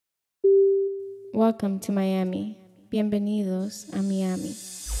Welcome to Miami. Bienvenidos a Miami.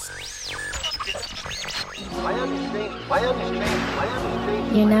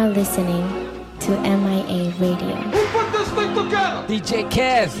 You're now listening to MIA Radio. Who put this thing together? DJ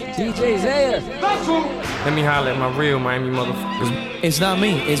Kev, DJ Zaya. That's who. Let me holler at my real Miami motherfuckers. It's not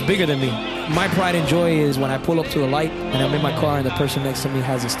me, it's bigger than me. My pride and joy is when I pull up to a light and I'm in my car and the person next to me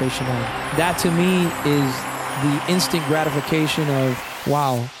has a station on. That to me is the instant gratification of,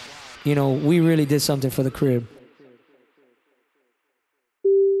 wow, you know, we really did something for the crib.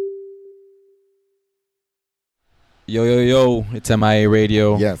 Yo, it's MIA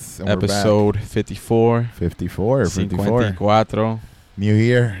Radio. Yes, and episode 54. 54. New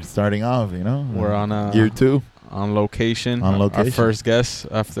year, starting off, you know. We're on year 2. On location. On location. Our first guest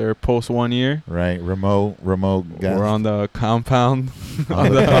after post 1 year. Right, remote guest. We're on the compound.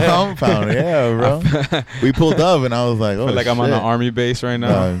 On the compound, yeah, bro. We pulled up and I was like, oh, I feel like shit. I'm on the army base right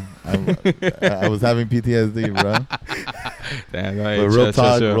now. I was having PTSD, bro. Damn, but real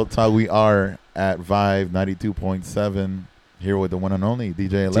talk, we are at Vibe 92.7 here with the one and only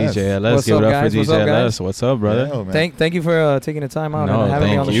DJ LS. DJ LS, What's give up, it up guys? for What's DJ up, LS. guys? What's up, brother? Yeah, man. Thank you for taking the time out and having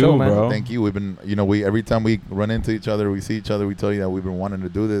me on the thank show, man. you, Bro. bro. Thank you. We've been, every time we run into each other, we see each other, we tell you that we've been wanting to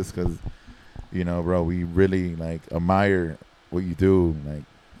do this because, bro, we really admire what you do.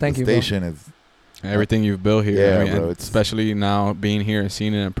 Thank the you, station is Everything you've built here. Yeah, I mean, bro, and especially now being here and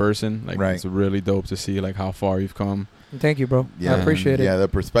seeing it in person. Right. It's really dope to see how far you've come. Thank you, bro. Yeah. I appreciate it. Yeah, the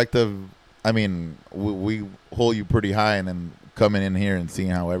perspective, I mean, we hold you pretty high, and then coming in here and seeing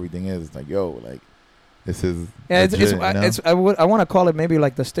how everything is, it's like, this is legit, I want to call it maybe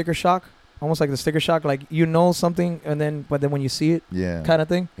like the sticker shock, almost like the sticker shock, like something, but then when you see it, yeah, kind of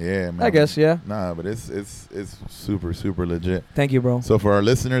thing. Yeah, man. I guess, yeah. Nah, but it's super, super legit. Thank you, bro. So for our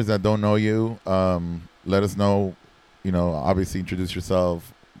listeners that don't know you, let us know, obviously introduce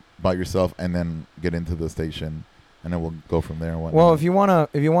yourself, about yourself, and then get into the station, and then we'll go from there. And whatnot. Well, if you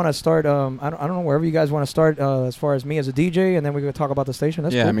wanna start, I don't know, wherever you guys want to start, as far as me as a DJ, and then we can talk about the station.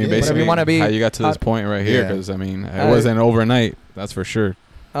 That's yeah, cool. I mean, Whatever basically you wanna be, how you got to this point right here, yeah. because it wasn't overnight. That's for sure.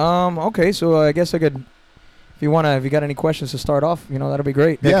 Okay, so I guess I could. If you got any questions to start off, that'll be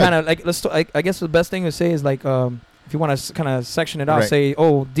great. Yeah. Kind of I guess the best thing to say is if you want to kind of section it out, Right. say,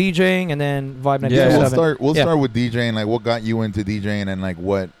 DJing, and then Vibe 97. Yeah, we'll start with DJing. What got you into DJing, and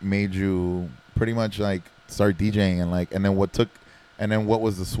what made you pretty much start DJing, and then what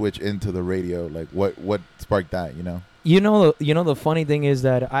was the switch into the radio? What sparked that? The funny thing is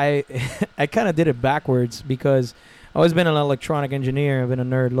that I kind of did it backwards because I've always been an electronic engineer. I've been a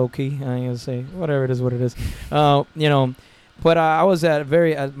nerd, low key. I ain't gonna say whatever it is, what it is. But I was at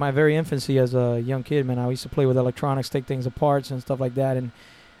my very infancy as a young kid, man. I used to play with electronics, take things apart and stuff like that. And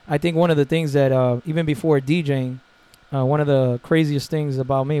I think one of the things that even before DJing, one of the craziest things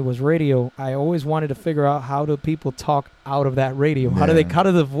about me was radio. I always wanted to figure out how do people talk out of that radio. Yeah. How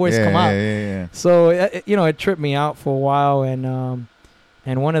did the voice come out? Yeah. So it tripped me out for a while, and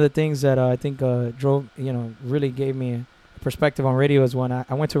one of the things that I think drove, really gave me a perspective on radio is when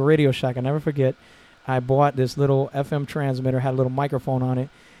I went to a Radio Shack. I never forget. I bought this little FM transmitter, had a little microphone on it,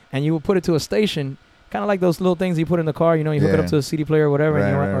 and you would put it to a station, kind of like those little things you put in the car. You hook it up to a CD player or whatever,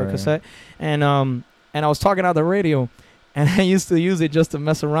 or a cassette. And I was talking out the radio, and I used to use it just to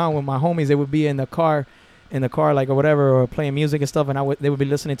mess around with my homies. They would be in the car or whatever, or playing music and stuff, and they would be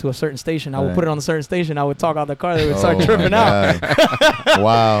listening to a certain station. I would put it on a certain station. I would talk out the car. They would start tripping out.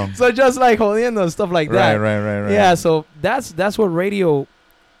 Wow. So just jodiendo, stuff like that. Right. Yeah. So that's what radio.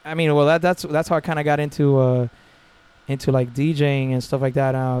 I mean, well, that's how I kind of got into DJing and stuff like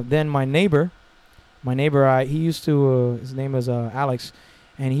that. Then my neighbor, he used to. His name was Alex,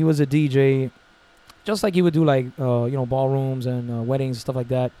 and he was a DJ. Just like he would do ballrooms and weddings and stuff like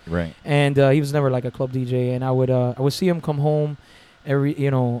that. Right. And he was never like a club DJ. And I would see him come home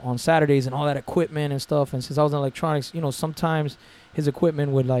on Saturdays and all that equipment and stuff. And since I was in electronics, sometimes his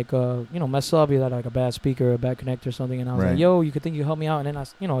equipment would mess up. He had like a bad speaker, a bad connector or something. And I was like, yo, you could think you help me out. And then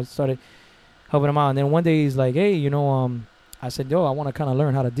I started helping him out. And then one day he's like, hey, I said, yo, I want to kind of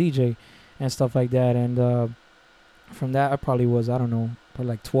learn how to DJ and stuff like that. And from that, I probably was, I don't know,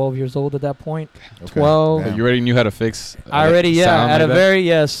 probably like 12 years old at that point. Okay. 12. Damn. You already knew how to fix. I already, sound at like a that? very,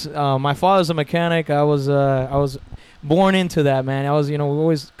 yes. My father's a mechanic. I was born into that, man. I was, we were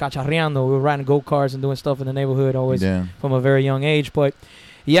always cacharreando. We were riding go-karts and doing stuff in the neighborhood always from a very young age. But,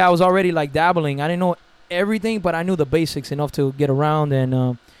 yeah, I was already, dabbling. I didn't know everything, but I knew the basics enough to get around.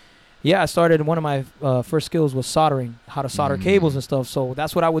 And, I started, one of my first skills was soldering, how to solder cables and stuff. So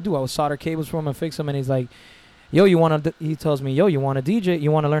that's what I would do. I would solder cables for him and fix them. And he's like, he tells me, you want to DJ?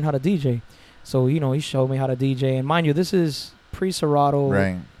 You want to learn how to DJ? So, he showed me how to DJ. And mind you, this is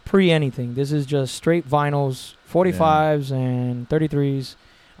pre-Serato, pre anything. This is just straight vinyls, 45s and 33s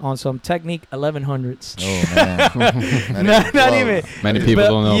on some Technique 1100s. Oh man. not even. Many people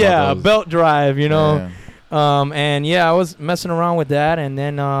don't know Yeah, about those. belt drive, you know. Yeah. And yeah, I was messing around with that, and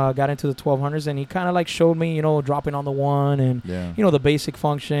then got into the 1200s, and he kind of like showed me, you know, dropping on the one, and Yeah. you know, the basic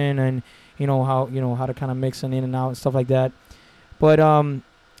function, and you know how to kind of mix it in and out and stuff like that. But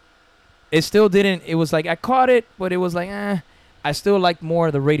it still didn't. It was like I caught it, but it was like I still liked more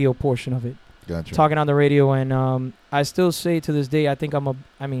the radio portion of it, Gotcha. talking on the radio, and I still say to this day,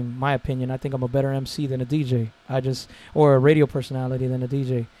 my opinion, I think I'm a better MC than a DJ. Or a radio personality than a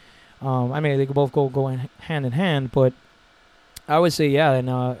DJ. I mean, they could both go hand in hand, but I would say, yeah,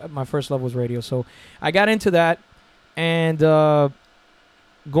 and my first love was radio. So I got into that, and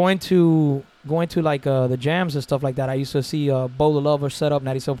going to like the jams and stuff like that. I used to see Bo the Lover set up,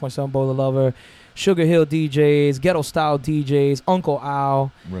 97.7 Bo the Lover, Sugar Hill DJs, Ghetto Style DJs, Uncle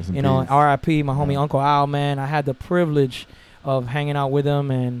Al, Rest in you know, peace. R.I.P. my homie Yeah. Uncle Al, man. I had the privilege of hanging out with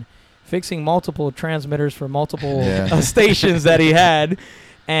him and fixing multiple transmitters for multiple Yeah. stations that he had.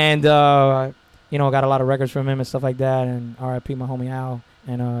 And, you know, got a lot of records from him and stuff like that. And R.I.P. my homie Al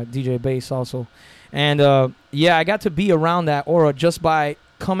and DJ Bass also. And, yeah, I got to be around that aura just by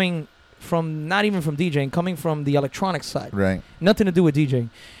coming from, not even from DJing, coming from the electronic side. Right. Nothing to do with DJing.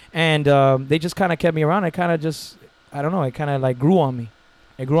 And they just kind of kept me around. I kind of just, I don't know, it kind of like grew on me.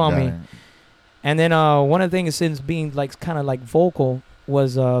 It grew on Got me. it. And then one of the things since being like kind of like vocal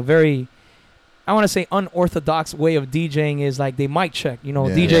was very, I want to say unorthodox way of DJing is like they mic check. You know,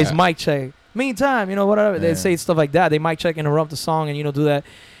 Yeah. DJs Yeah. mic check. Meantime, you know, whatever. They Yeah. say stuff like that. They mic check, interrupt the song, and, you know, do that.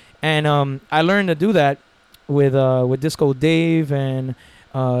 And I learned to do that with Disco Dave and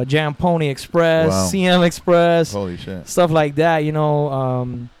Jam Pony Express, Wow. CM Express, Holy shit. stuff like that, you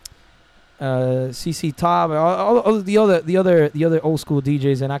know, CC Top, all the other old school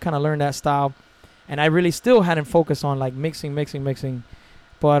DJs, and I kind of learned that style, and I really still hadn't focused on like mixing,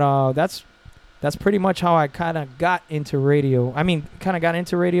 but that's pretty much how I kind of got into radio. I mean, kind of got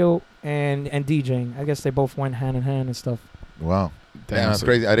into radio and DJing. I guess they both went hand in hand and stuff. Wow. Damn, that's so-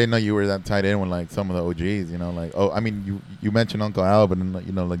 crazy. I didn't know you were that tied in with like some of the OGs. You know, like I mean, you mentioned Uncle Al, but then like,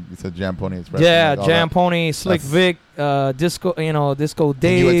 you know, like you said, Jam Pony Express. Yeah, and, like, all Jam that. Pony, Slick That's- Vic, Disco Can you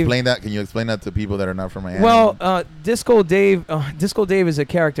Dave. explain that? Can you explain that to people that are not from Miami? Well, Disco Dave is a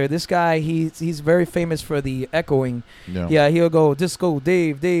character. This guy, he's very famous for the echoing. yeah. Yeah, he'll go Disco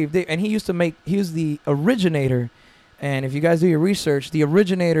Dave, and he was the originator. And if you guys do your research, the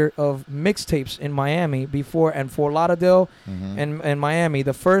originator of mixtapes in Miami before and Fort Lauderdale Mhm. and Miami,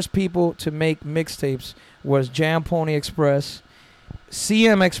 the first people to make mixtapes was Jam Pony Express,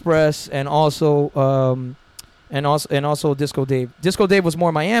 CM Express, and also Disco Dave. Disco Dave was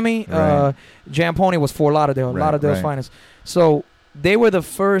more Miami. Right. Jam Pony was Fort Lauderdale, Right, Lauderdale's right. finest. So they were the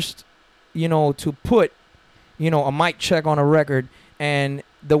first, you know, to put, you know, a mic check on a record. And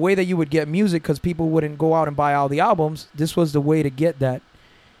the way that you would get music, because people wouldn't go out and buy all the albums, this was the way to get that.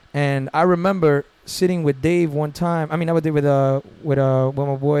 And I remember sitting with Dave one time. I mean, I did with my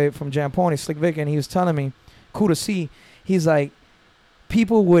boy from Jam Pony, Slick Vic, and he was telling me, cool to see. He's like,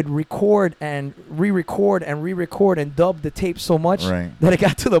 people would record and re-record and re-record and dub the tape so much Right. that it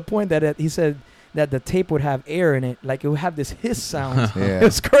got to the point that he said that the tape would have air in it, like it would have this hiss sound. Yeah. It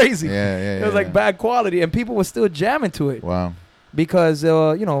was crazy. Yeah. It was like bad quality, and people were still jamming to it Wow. because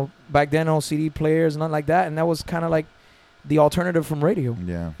you know, back then no CD players, nothing like that, and that was kind of like the alternative from radio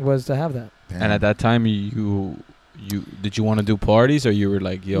Yeah. was to have that. Damn. And at that time, you did you want to do parties, or you were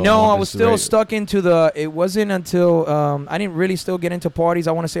like, yo? No, I this was is still right- stuck into the. It wasn't until I didn't really still get into parties.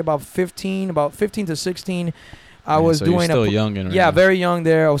 I want to say about 15 to 16. I Yeah, was so doing you're still a young and yeah, very young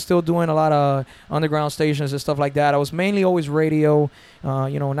there. I was still doing a lot of underground stations and stuff like that. I was mainly always radio,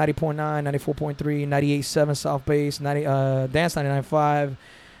 you know, 90.9, 94.3, 98.7 South Base, Dance 99.5,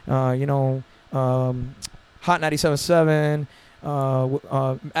 you know, Hot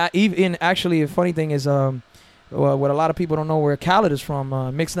 97.7. Even actually, a funny thing is, what a lot of people don't know where Khaled is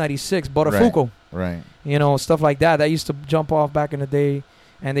from, Mix 96, Botafogo. Right. You know, stuff like that. That used to jump off back in the day.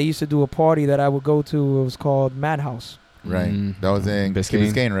 And they used to do a party that I would go to. It was called Madhouse. Right. Mhm. That was in Key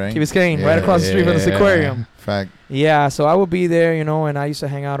Biscayne. Biscayne, right? Key Biscayne, Yeah, right across the street from the yeah. aquarium. Fact. Yeah, so I would be there, you know, and I used to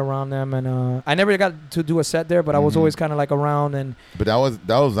hang out around them. And I never got to do a set there, but I was Mhm. always kind of like around. And But that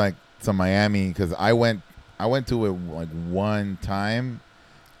was like some Miami, because I went to it like one time,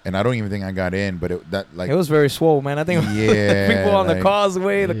 and I don't even think I got in. But it was very swole, man. I think yeah, people on the like,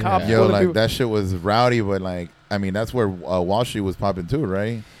 causeway, the Yeah. cops. Yo, pulling like people. that shit was rowdy, but like I mean that's where Wall Street was popping too,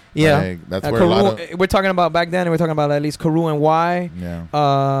 right? Yeah. Like, that's where a lot of we're talking about back then, and we're talking about at least Carew and Y,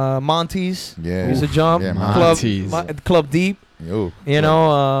 yeah. Monty's. Yeah. We used to jump. Yeah, Club, Monty's. Club Deep. Yo, You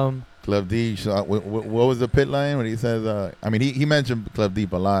know, Club D. What was the pit line when he says? I mean, he mentioned Club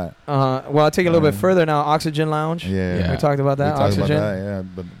Deep a lot. well, I'll take it a little bit further now. Oxygen Lounge. Yeah, We talked about that. We talked Oxygen. about that, yeah,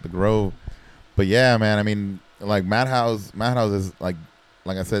 but the Grove. But yeah, man. I mean, like Madhouse is like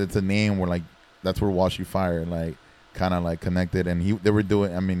I said, it's a name where like that's where Wash You Fire like kind of like connected, and they were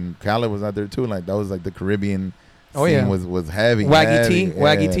doing. I mean, Khaled was out there too. Like that was like the Caribbean. Oh, scene yeah. was heavy. Waggy T, yeah.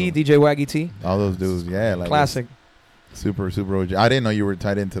 Waggy T, DJ Waggy T. All those dudes, yeah, like Classic. super OG. I didn't know you were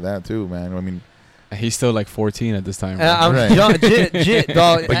tied into that too, man. I mean, He's still like 14 at this time. I'm Right. jit,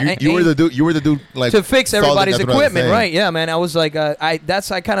 dog. but you were the dude. You were the dude like to fix solid, everybody's that's what I was equipment, saying. right? Yeah, man. I was like, I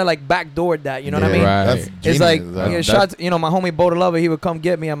kind of like backdoored that. You know what I mean? Right. That's It's genius, like though. my homie Boda Lover, he would come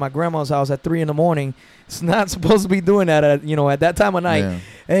get me at my grandma's house at 3 a.m. It's not supposed to be doing that at that time of night. Yeah.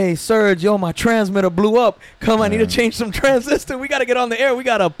 Hey, Serge, my transmitter blew up. Come, I need to Yeah. change some transistor. We got to get on the air. We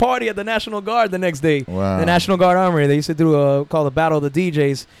got a party at the National Guard the next day. Wow. The National Guard Armory. They used to do called the Battle of the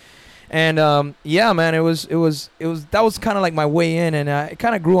DJs. And yeah, man, it was that was kind of like my way in, and it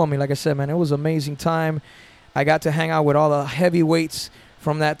kind of grew on me. Like I said, man, it was an amazing time. I got to hang out with all the heavyweights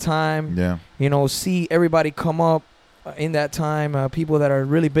from that time. Yeah. See everybody come up in that time. People that are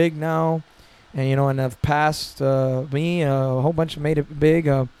really big now, and and have passed me. A whole bunch made it big.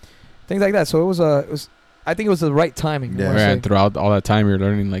 Things like that. So it was I think it was the right timing. Yeah. And throughout all that time, you're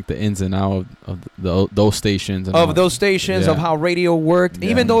learning like the ins and outs of those stations. And all. Those stations, of how radio worked. Yeah.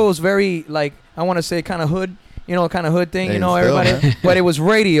 Even though it was very, like, I want to say kind of hood, kind of hood thing, Hey, still, everybody. man. But it was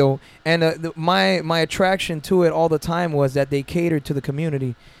radio. And my attraction to it all the time was that they catered to the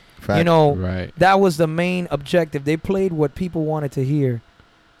community. Fact. Right. That was the main objective. They played what people wanted to hear.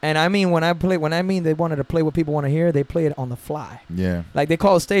 And I mean, when I mean they wanted to play what people want to hear, they play it on the fly. Yeah. Like they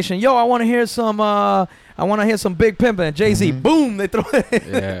call a station, yo, I want to hear some Big Pimpin', Jay-Z. Mhm. Boom, they throw it,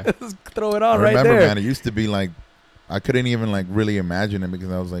 Yeah. throw it I on right remember, there. man, it used to be like I couldn't even like really imagine it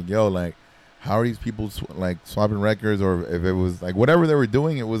because I was like, yo, like how are these people like swapping records, or if it was like whatever they were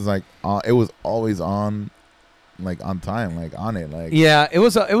doing, it was like it was always on, like on time, like on it, like Yeah, it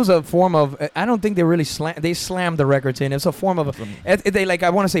was a form of. I don't think they really slammed the records in. It's a form of they like, I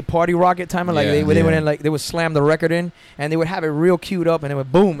want to say party rocket time, like Yeah. they would in, like they would slam the record in, and they would have it real queued up, and it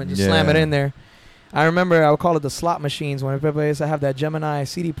would boom and just slam it Yeah. in there. I remember I would call it the slot machines when everybody used to have that Gemini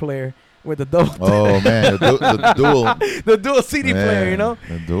CD player with the double oh man, the duel, the dual CD player, Yeah,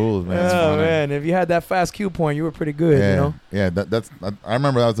 the duels, man. It's Oh funny. man, if you had that fast cue point, you were pretty good, Yeah, yeah. I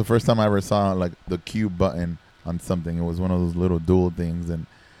remember that was the first time I ever saw like the cue button on something. It was one of those little dual things, and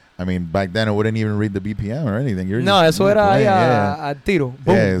I mean back then it wouldn't even read the BPM or anything. No, eso era a tiro.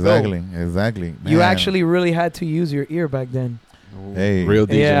 Boom, yeah, go. exactly. You Man. actually really had to use your ear back then. Hey. Real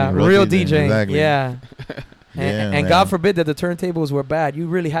DJ. Yeah, real real DJ, DJ. exactly. Yeah. Yeah, And man. God forbid that the turntables were bad. You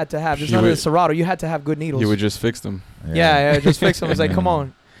really had to have. Just He none of would- the Serato. You had to have good needles. He would just fix them. yeah, just fix them. It's like, come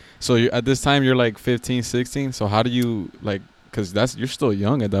on. So at this time, you're like 15, 16. So how do you like? Because you're still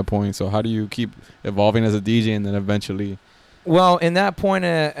young at that point. So how do you keep evolving as a DJ and then eventually? Well, in that point,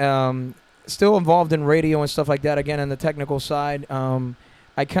 still involved in radio and stuff like that. Again, on the technical side,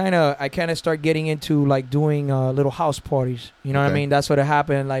 I kind of start getting into like doing little house parties. You know what I Okay. mean? That's what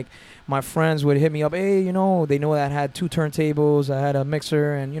happened. Like my friends would hit me up. Hey, they know that I had 2 turntables, I had a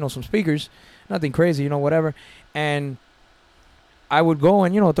mixer, and some speakers. Nothing crazy, whatever. And I would go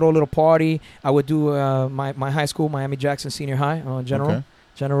and throw a little party. I would do my high school, Miami Jackson Senior High, General. Okay.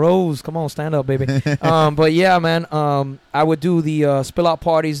 Generals, come on, stand up, baby. But yeah, man, I would do the spill out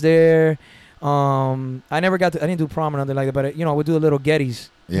parties there. I didn't do prom or nothing like that, but I would do the little Gettys.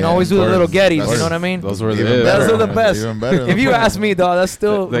 Yeah, always of do the little course. Gettys, Of you know what I course. mean? Those were Even the better. Those are the best. Even better. If you ask me, dog, that's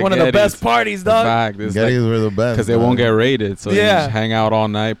still The one of the Gettys. best parties, dog. fact, it's like, Gettys were the best because they won't get rated. So you Yeah. just hang out all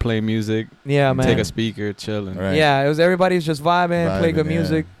night, play music, Yeah, man. take a speaker, chilling. Right. Yeah, it was everybody's just vibing, play good yeah.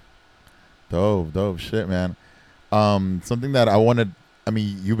 music. Dope shit, man. Something that I wanted. I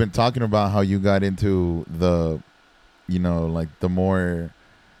mean, you've been talking about how you got into the, like the more,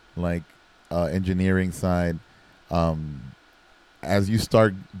 like, engineering side. As you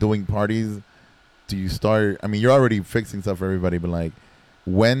start doing parties, do you start? I mean, you're already fixing stuff for everybody, but like,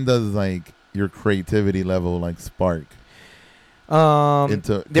 when does like your creativity level like spark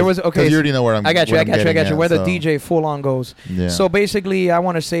into? there was- okay, You already know where I'm. I got you. what I I'm got you. getting at, Where the so, DJ full on goes. Yeah. So basically, I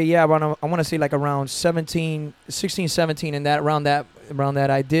want to say, I want to say like around 16, 17, and around that,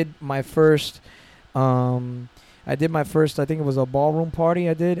 I did my first. I think it was a ballroom party.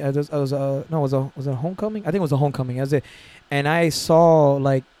 Was it a homecoming? I think it was a homecoming. That's it. And I saw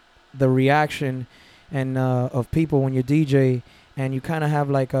like the reaction and of people when you DJ, and you kind of have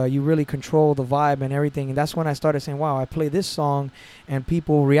like you really control the vibe and everything. And that's when I started saying, wow, I play this song and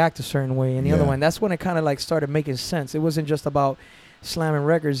people react a certain way, and the other Yeah. one. That's when it kind of like started making sense. It wasn't just about slamming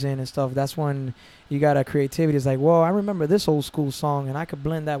records in and stuff. That's when you got a creativity. It's like, whoa, I remember this old school song, and I could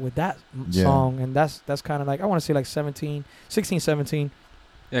blend that with that Yeah. song. And that's kind of like, I want to say like 16, 17,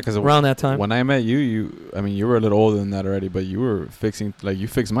 Yeah, because around that time. when I met you, you were a little older than that already, but you were fixing, like, you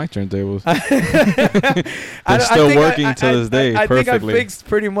fixed my turntables. They're still working to this day I think perfectly. I fixed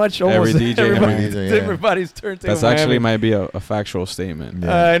pretty much almost Every DJ, everybody's, every DJ, yeah. everybody's turntable. That's actually might be a factual statement.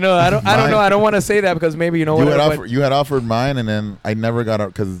 Yeah. I know. I don't know. I don't want to say that because maybe You had, whatever, you had offered mine, and then I never got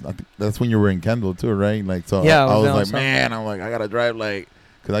out because that's when you were in Kendall too, right? Like, so Yeah, I I was was down like, south. man, I'm like, I gotta drive like,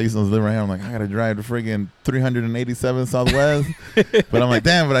 because I used to live right here. I'm like, I gotta drive to friggin' 387 Southwest, but I'm like,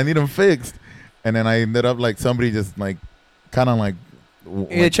 damn, but I need them fixed. And then I ended up like somebody just like, kind of like,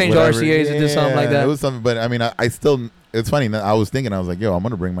 Yeah, change RCAs and do something like that. It was something, but I mean, I still. It's funny that I was thinking, I was like, yo, I'm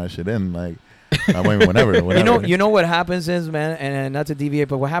gonna bring my shit in, like, I mean, whenever. You know what happens is, man, and not to deviate,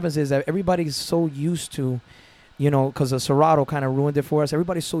 but what happens is that everybody's so used to, because the Serato kind of ruined it for us.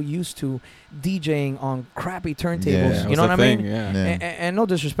 Everybody's so used to DJing on crappy turntables. Yeah. You know what I mean? Yeah. Yeah. And no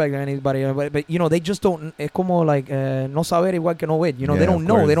disrespect to anybody, but they just don't. Es como like no saber igual que no ver. Yeah, they don't of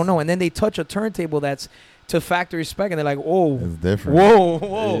know. They course. don't know. And then they touch a turntable that's to factory spec, and they're like, oh, It's different.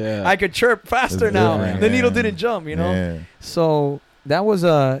 whoa, Yeah. I could chirp faster It's now. different, The needle yeah. didn't jump. Yeah. So that was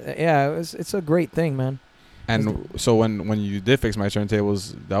it's a great thing, man. And so when you did fix my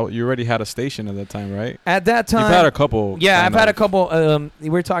turntables, you already had a station at that time, right? At that time, You've had a couple. yeah, kind I've had a of. couple. We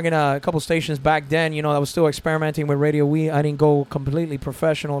were talking a couple stations back then. I was still experimenting with radio. I didn't go completely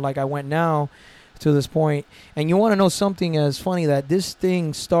professional like I went now to this point. And you want to know something as funny that this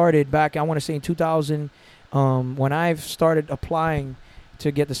thing started back, I want to say in 2000, when I started applying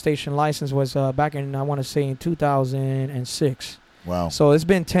to get the station license was back in, I want to say in 2006. Wow. So it's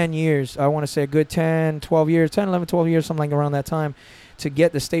been 10 years. I want to say a good 10, 12 years, 10, 11, 12 years, something like around that time to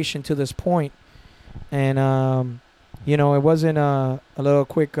get the station to this point. And, it wasn't a little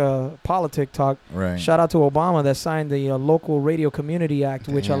quick politic talk. Right. Shout out to Obama that signed the Local Radio Community Act,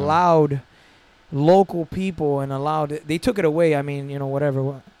 which Damn. allowed local people and they took it away. I mean,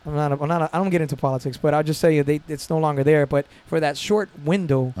 whatever. I don't get into politics, but I'll just say it's no longer there. But for that short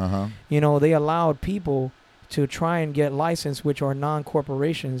window, they allowed people to try and get licensed, which are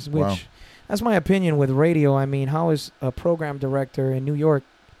non-corporations, which Wow. that's my opinion with radio. I mean, how is a program director in New York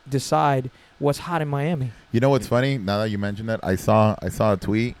decide what's hot in Miami? You know what's funny? Now that you mentioned that, I saw a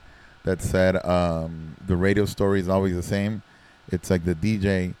tweet that said the radio story is always the same. It's like the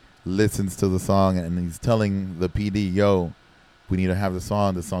DJ listens to the song and he's telling the PD, yo, we need to have the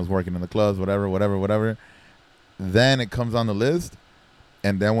song. The song's working in the clubs, whatever. Then it comes on the list,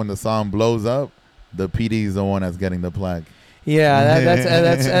 and then when the song blows up, the PD is the one that's getting the plaque. Yeah,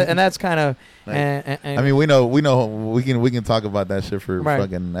 that's kind of. Like, I mean, we know we can talk about that shit for Right.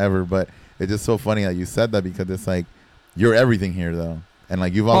 fucking ever, but it's just so funny that you said that because it's like you're everything here though, and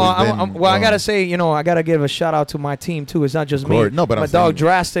like you've always been. I gotta say, I gotta give a shout out to my team too. It's not just me. No, but my I'm dog saying-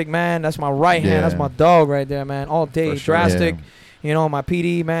 Drastic, man. That's my right hand. Yeah. That's my dog right there, man. All day, For sure. Drastic. Yeah. My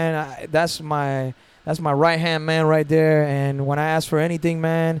PD, man. That's my right hand man right there. And when I ask for anything,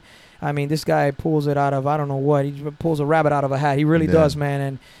 man, I mean, this guy pulls it out of I don't know what. He pulls a rabbit out of a hat. He really Yeah. does,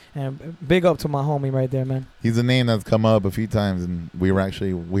 man. And big up to my homie right there, man. He's a name that's come up a few times, and we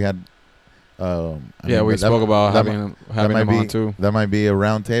had. We spoke about having him on too. That might be a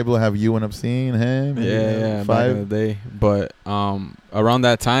round table. Have you end up seeing him? Yeah, back in the day. But around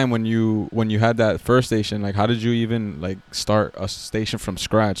that time when you had that first station, like how did you even like start a station from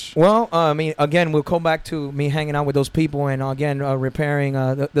scratch? Well, I mean, again, we'll come back to me hanging out with those people and again repairing.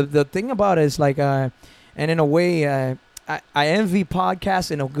 The thing about it is like, and in a way, I envy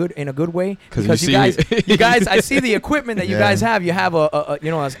podcasts in a good way because you guys, I see the equipment that you guys have. You have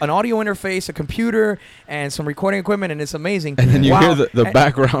an audio interface, a computer, and some recording equipment, and it's amazing. And then you hear the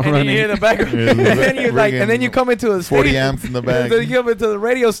background and running. you hear the background, and then you come into a 40 station, amps in the back. You come into the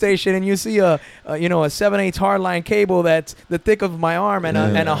radio station and you see a 7/8 hardline cable that's the thick of my arm and a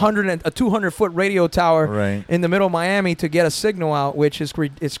 200-foot radio tower Right. in the middle of Miami to get a signal out, which is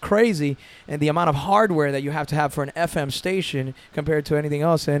it's crazy, and the amount of hardware that you have to have for an FM station compared to anything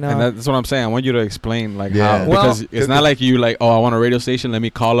else. And that's what I'm saying. I want you to explain like Yeah. how, Well, because it's not like you like, oh, I want a radio station. Let me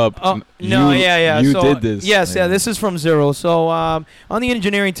call up. You so, did this. Yes, yeah. This is from zero. So on the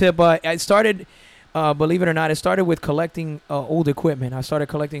engineering tip, I started. Believe it or not, it started with collecting old equipment. I started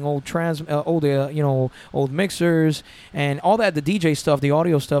collecting old old mixers and all that. The DJ stuff, the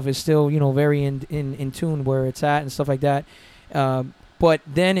audio stuff is still very in tune where it's at and stuff like that. But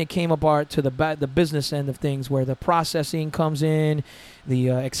then it came apart to the business end of things, where the processing comes in, the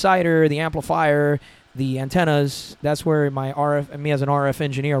exciter, the amplifier, the antennas. That's where me as an RF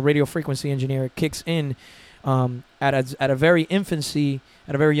engineer, radio frequency engineer, kicks in. At a very infancy,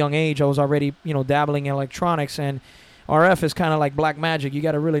 at a very young age, I was already dabbling in electronics, and RF is kind of like black magic. You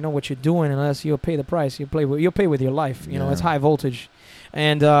got to really know what you're doing, unless you'll pay the price. You'll pay with your life. It's high voltage,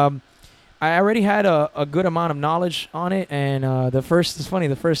 and I already had a good amount of knowledge on it. And the first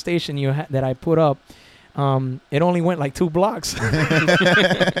station that I put up, it only went like 2 blocks.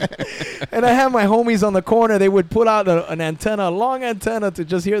 And I had my homies on the corner. They would pull out an antenna, a long antenna, to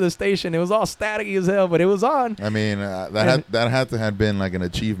just hear the station. It was all staticky as hell, but it was on. I mean, that had to have been like an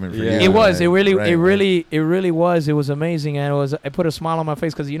achievement for you. It was. Right? It really was. It was amazing, and it put a smile on my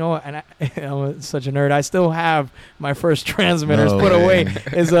face, because and I'm such a nerd. I still have my first transmitters put away.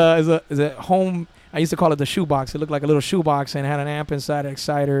 Is a home. I used to call it the shoebox. It looked like a little shoebox and had an amp inside, an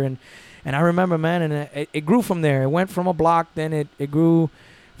exciter, and I remember, man, and it grew from there. It went from a block, then it grew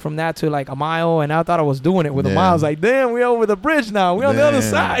from that to like a mile, and I thought I was doing it with a mile. I was like, damn, we're over the bridge now. We're on the other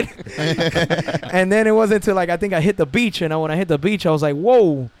side. And then it wasn't until I think I hit the beach, and when I hit the beach, I was like,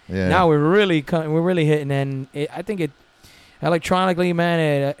 whoa, now we're really hitting. And I think electronically,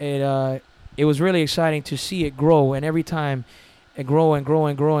 man, it was really exciting to see it grow, and every time it grow and grow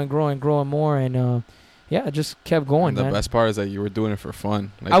and grow and grow and grow and more, and it just kept going. And the best part is that you were doing it for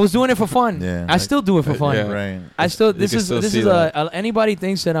fun. I was doing it for fun. I still do it for fun. Yeah. Right. I still. This is anybody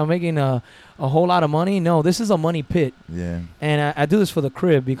thinks that I'm making a whole lot of money. No, this is a money pit. Yeah. And I do this for the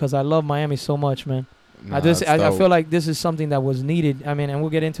crib, because I love Miami so much, man. I feel like this is something that was needed. I mean, and we'll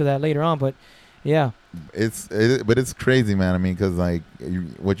get into that later on, but yeah. But it's crazy, man. I mean, because like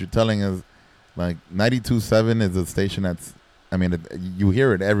what you're telling is, like 92.7 is a station that's. I mean, you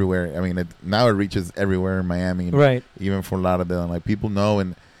hear it everywhere. I mean, now it reaches everywhere in Miami, right? Even Fort Lauderdale, like people know,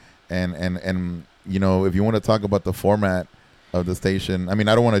 and if you want to talk about the format of the station, I mean,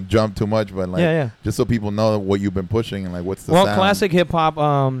 I don't want to jump too much, but like, just so people know what you've been pushing and like what's the sound. Classic hip hop.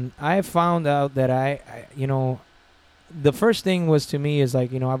 I found out that I the first thing was, to me, is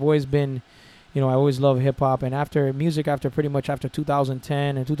like I've always been. I always love hip hop, and after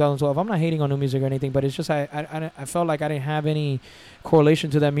 2010 and 2012, I'm not hating on new music or anything, but it's just I felt like I didn't have any correlation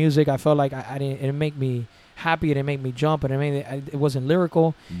to that music. I felt like it didn't make me happy, it didn't make me jump, and it wasn't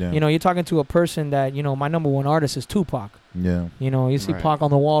lyrical. Yeah. You're talking to a person that my number one artist is Tupac. Yeah. You see Pac on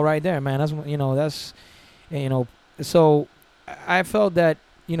the wall right there, man. That's So I felt that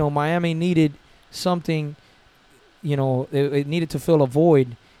Miami needed something. It needed to fill a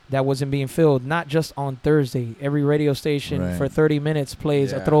void that wasn't being filled, not just on Thursday. Every radio station for 30 minutes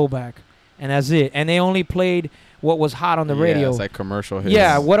plays a throwback, and that's it. And they only played what was hot on the radio. It's like commercial hits.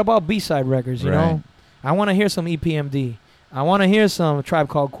 Yeah, what about B-side records, you know? I want to hear some EPMD. I want to hear some Tribe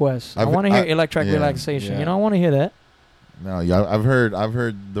Called Quest. I want to hear Electric Relaxation. I want to hear that. No, I've heard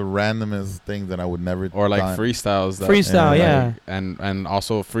the randomest things that I would never. Or like freestyles. And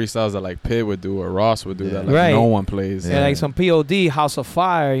also freestyles that like Pitt would do or Ross would do that like no one plays. Yeah, like some POD, House of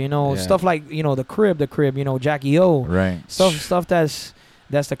Fire, stuff like the crib, Jackie O. Right. Stuff that's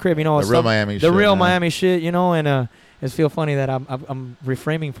the crib, the real Miami shit. The real Miami shit, and it's feel funny that I'm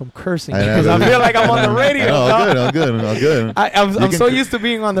refraining from cursing because I feel like I'm on the radio. I'm good. I'm so used to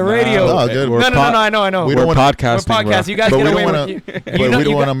being on the radio. No, good. No, I know. We're podcasting. We're podcast. You guys get away with it. We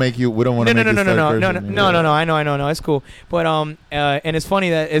don't want to make you. We don't want to make you start cursing. No. I know. It's cool. But and it's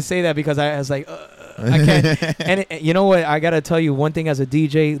funny that it say that because I was like, I can't. And you know what? I gotta tell you one thing as a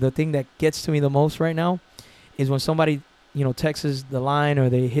DJ. The thing that gets to me the most right now is when somebody texts the line or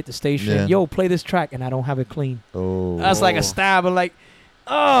they hit the station, yo, play this track, and I don't have it clean. Oh. That's like a stab. I'm like,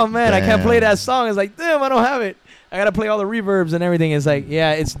 oh, man, I can't play that song. It's like, damn, I don't have it. I got to play all the reverbs and everything. It's like,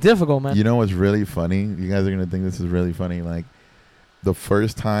 yeah, it's difficult, man. You know what's really funny? You guys are going to think this is really funny. Like, the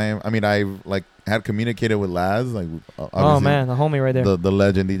first time, I mean, I like had communicated with Laz. Like, oh, man, the homie right there. The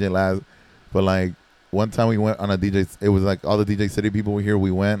legend, DJ Laz. But, like, one time we went on a DJ, it was like all the DJ City people were here.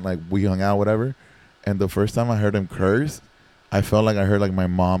 We went, like, we hung out, whatever. And the first time I heard him curse, I felt like I heard like my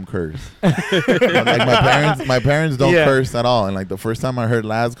mom curse. Like my parents don't curse at all. And like the first time I heard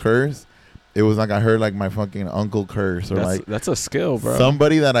Laz curse, it was like I heard like my fucking uncle curse, or that's a skill, bro.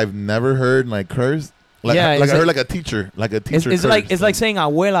 Somebody that I've never heard like curse. Like I heard like a teacher. It's like saying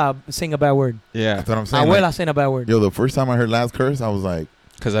abuela saying a bad word. Yeah, that's what I'm saying. Abuela saying a bad word. Yo, the first time I heard Laz curse, I was like.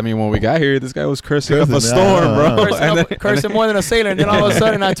 Because, I mean, when we got here, this guy was cursing up a storm, bro. Cursing more than a sailor. And then all of a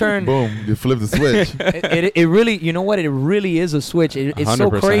sudden I turned. Boom. You flip the switch. It really, you know what? It really is a switch. It's 100%.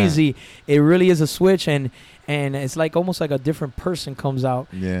 So crazy. It really is a switch. And it's like almost like a different person comes out.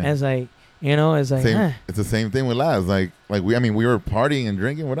 Yeah. And it's like, You know, it's like, It's the same thing with Laz. Like we were partying and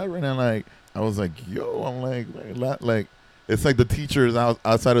drinking, whatever, and then like I was like, yo, I'm like it's like the teachers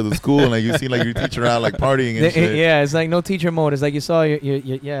outside of the school, and like you see like your teacher out like partying and shit. Yeah, it's like no teacher mode. It's like you saw your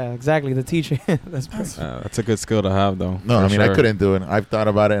yeah, exactly, the teacher. That's a good skill to have, though. No, I mean sure. I couldn't do it. I've thought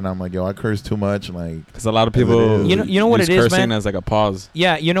about it, and I'm like, yo, I curse too much. Like, because a lot of people, you know what use it is, cursing man. as like a pause.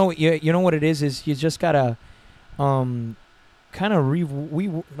 Yeah, you know what it is you just gotta, kind of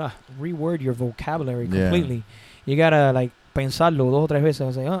reword your vocabulary completely. Yeah. You gotta like pensarlo dos o tres veces. I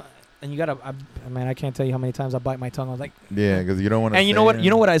was like, and you gotta, man, I can't tell you how many times I bite my tongue. I was like, yeah, because you don't want to. And you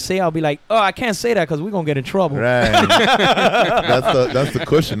know what I say? I'll be like, oh, I can't say that because we're gonna get in trouble. Right. that's the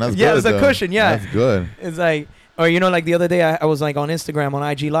cushion. That's yeah, good. it's a cushion. Yeah, that's good. It's like, or you know, like the other day I was like on Instagram on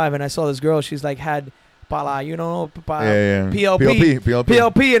IG Live and I saw this girl. She's like had pala, you know,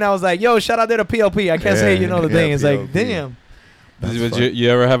 PLP, and I was like, yo, shout out there to PLP. I can't say, you know, the thing. It's PLP. like, damn. Did you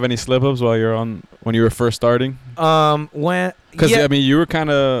ever have any slip ups when you were first starting? Because I mean, you were kind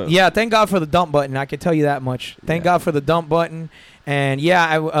of thank God for the dump button. I can tell you that much. Thank God for the dump button. And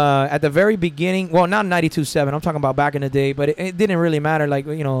I at the very beginning, well, not 92.7. I'm talking about back in the day, but it didn't really matter, like,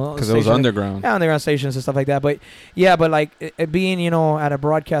 you know, because it was underground. Yeah, underground stations and stuff like that. But yeah, but like it being, you know, at a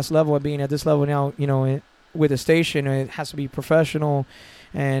broadcast level, being at this level now, you know, with a station, it has to be professional,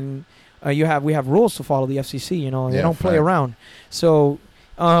 and we have rules to follow. The FCC, you know, they don't play around. So,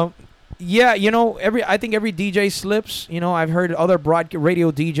 yeah, you know, I think every DJ slips. You know, I've heard other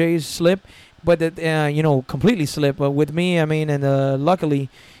radio DJs slip, but that you know, completely slip. But with me, I mean, and luckily,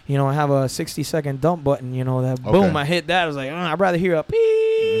 you know, I have a 60-second dump button. You know, that boom, I hit that. I was like, I'd rather hear a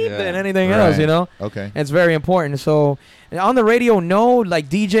beep than anything else. You know, it's very important. So on the radio, no, like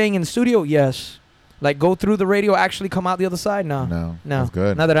DJing in the studio, yes. Like go through the radio, actually come out the other side? No. That's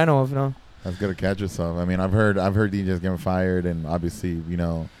good. Not that I know of, no. That's good to catch yourself. I mean, I've heard DJs getting fired, and obviously, you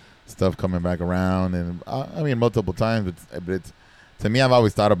know, stuff coming back around, and I mean, multiple times. But it's to me, I've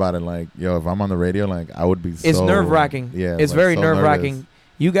always thought about it like, yo, if I'm on the radio, like I would be. It's nerve-wracking. Yeah, it's like, very so nerve-wracking. nervous.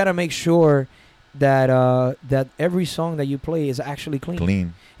 You got to make sure that that every song that you play is actually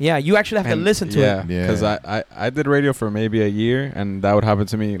clean. Yeah, you actually have to listen to it. Yeah, because I did radio for maybe a year, and that would happen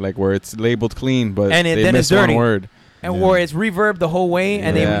to me, like where it's labeled clean, but and they missed one word. And where it's reverb the whole way,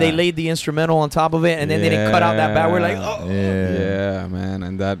 and they laid the instrumental on top of it, and then they didn't cut out that bad. We're like, oh. Yeah, man,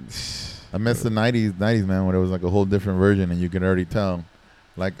 and that. I miss the 90s, man, when it was like a whole different version, and you could already tell.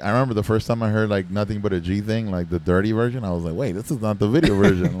 Like, I remember the first time I heard, like, Nothing But a G thing, like, the dirty version, I was like, wait, this is not the video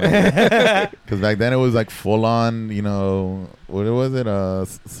version. Because back then it was, like, full-on, you know, what was it?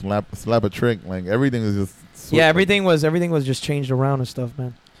 Slap a trick. Like, everything was just... Yeah, everything was just changed around and stuff,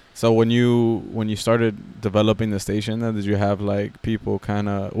 man. So when you started developing the station, then did you have, like, people kind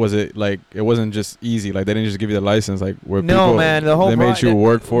of... Was it, like, it wasn't just easy? Like, they didn't just give you the license? Like, where people... Man, they made you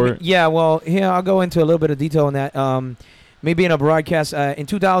work for it? Yeah, well, here, I'll go into a little bit of detail on that. Maybe in a broadcast in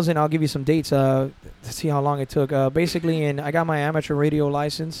 2000, I'll give you some dates to see how long it took. Basically, I got my amateur radio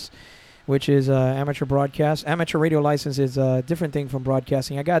license, which is amateur broadcast. Amateur radio license is a different thing from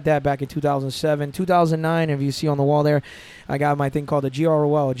broadcasting. I got that back in 2007. 2009, if you see on the wall there, I got my thing called the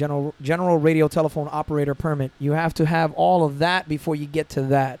GROL, General Radio Telephone Operator Permit. You have to have all of that before you get to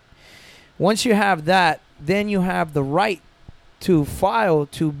that. Once you have that, then you have the right to file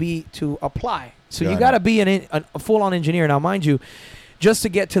to apply. So you got to be a full-on engineer. Now, mind you, just to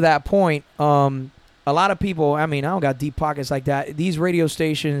get to that point, a lot of people, I mean, I don't got deep pockets like that. These radio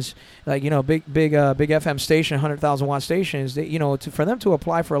stations, like, you know, big FM station, 100,000 watt stations, they, you know, for them to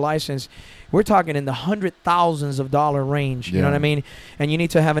apply for a license, we're talking in the $100,000s of dollar range. You know what I mean? And you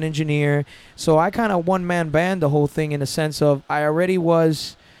need to have an engineer. So I kind of one-man band the whole thing in the sense of I already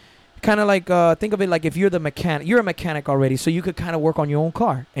was... Kind of like, think of it like if you're the mechanic. You're a mechanic already, so you could kind of work on your own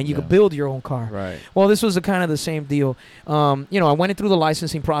car, and you could build your own car. Right. Well, this was kind of the same deal. You know, I went through the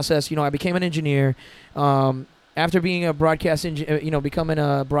licensing process. You know, I became an engineer. After being a broadcast becoming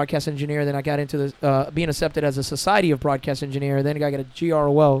a broadcast engineer, then I got into the being accepted as a Society of Broadcast Engineer. Then I got a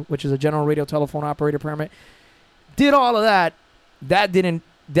GROL, which is a General Radio Telephone Operator Permit. Did all of that. That didn't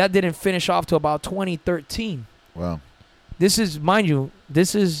finish off to about 2013. Wow. This is, mind you,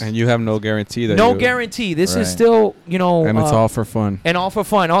 and you have no guarantee that guarantee. This is still, you know, and it's all for fun. And all for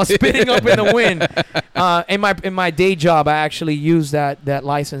fun, all spitting up in the wind. In my day job, I actually use that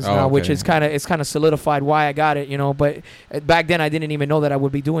license now, which is kind of solidified why I got it, you know. But back then, I didn't even know that I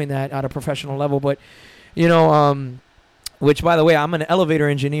would be doing that at a professional level. But, you know, which, by the way, I'm an elevator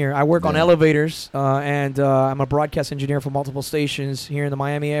engineer. I work on Yeah. elevators, and I'm a broadcast engineer for multiple stations here in the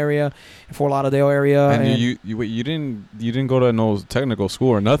Miami area, Fort Lauderdale area. And you didn't go to no technical school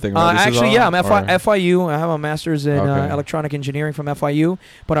or nothing, right? This is Actually, all- yeah, I'm or- FIU. I have a master's in Okay. electronic engineering from FIU,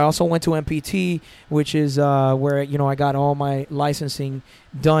 but I also went to MPT, which is where I got all my licensing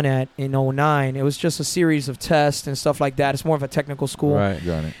done at in 09. It was just a series of tests and stuff like that. It's more of a technical school. Right.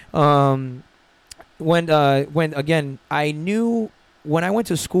 Got it. When again, I knew when I went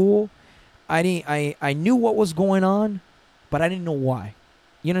to school, I knew what was going on, but I didn't know why.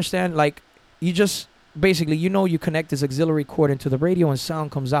 You understand? Like, you just basically, you connect this auxiliary cord into the radio and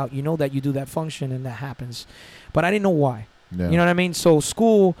sound comes out. You know that you do that function and that happens, but I didn't know why. Yeah. You know what I mean? So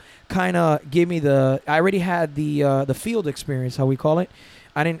school kind of gave me I already had the field experience, how we call it.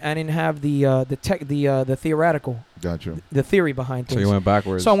 I didn't have the theoretical, Gotcha. the theory behind So things. you went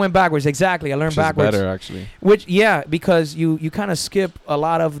backwards. So I went backwards. Exactly. I learned which is backwards. better, actually. Which, yeah, because you kind of skip a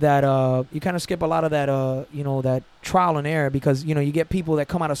lot of that. That trial and error, because you get people that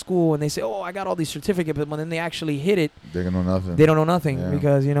come out of school and they say, "Oh, I got all these certificates," but when then they actually hit it, They don't know nothing. they don't know nothing, Yeah.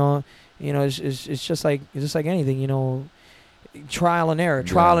 because it's just like anything, trial and error,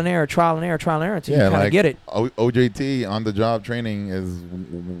 trial Yeah. and error, trial and error, trial and error until Yeah, you kind of like- get it. OJT on the job training is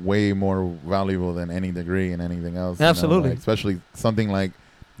way more valuable than any degree and anything else. Absolutely. Like, especially something like,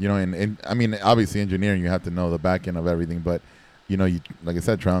 in I mean, obviously engineering, you have to know the back end of everything, but you like I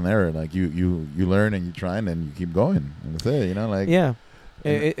said, trial and error. Like you learn and you try and then you keep going. And that's it. Like Yeah.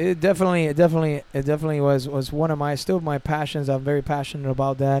 and- It definitely was one of my passions. I'm very passionate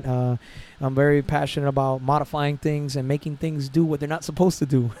about that. I'm very passionate about modifying things and making things do what they're not supposed to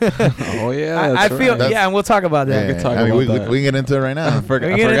do. Oh yeah, I that's feel, right. yeah, and we'll talk about that. could talk I mean, about that. we can get into it right now. I forgot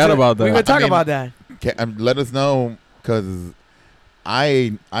We get into- about that. We're gonna talk I mean, about that. Let us know, because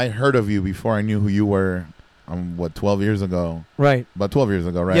I heard of you before I knew who you were. 12 years ago? Right. About 12 years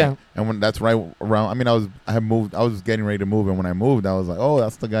ago, right? Yeah. And when that's right around, I mean, I was getting ready to move, and when I moved, I was like, oh,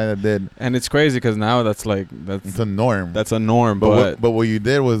 that's the guy that did. And it's crazy because now that's It's a norm. a norm, but what you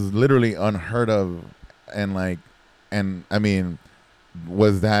did was literally unheard of, and I mean,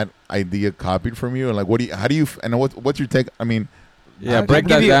 was that idea copied from you? And like, what's your take? I mean, yeah, I'll break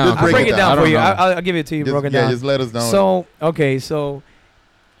give that you- down. I'll break it I down don't for you. know. I'll give it to you broken down. just let us know. So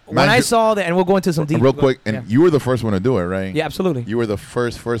when I saw that, and we'll go into some detail. real quick, and yeah. you were the first one to do it, right? Yeah, absolutely. You were the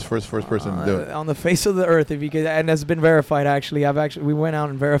first person to do it. On the face of the earth, if you could, and that's been verified. Actually, we went out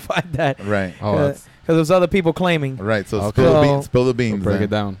and verified that, Right. Oh, that's, because there's other people claiming. Right. So Okay. spill the beans. break then. it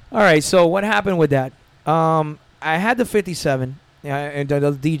down. All right. So what happened with that? I had the 57. Yeah, and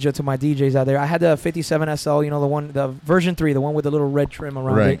the DJ to my DJs out there. I had the 57 SL. The version 3, the one with the little red trim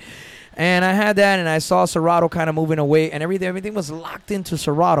around Right. it. And I had that, and I saw Serato kind of moving away, and everything was locked into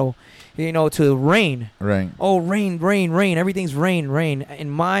Serato, to rain. Right. Oh, rain, rain, rain. Everything's rain, rain. In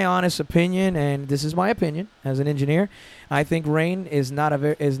my honest opinion, and this is my opinion as an engineer, I think Rain is not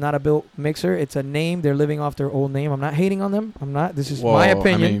a built mixer. It's a name. They're living off their old name. I'm not hating on them. I'm not. This is my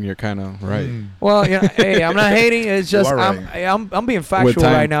opinion. I mean, you're kind of right. Well, hey, I'm not hating. It's just are I'm being factual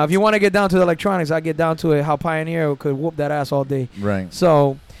time. right now. If you want to get down to the electronics, I get down to it. How Pioneer could whoop that ass all day. Right.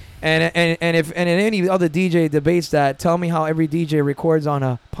 So, and if any other DJ debates that, tell me how every DJ records on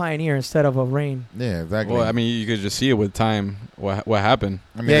a Pioneer instead of a Rain. Yeah. Exactly. Well, I mean, you could just see it with time. What happened?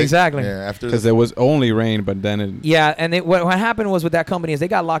 I mean, Yeah, exactly. Yeah. After Because there was only rain, but then it. Yeah, and what happened was with that company is they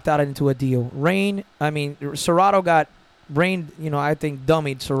got locked out into a deal. Serato got Rain. I think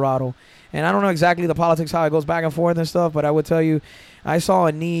dummied Serato, and I don't know exactly the politics how it goes back and forth and stuff. But I would tell you, I saw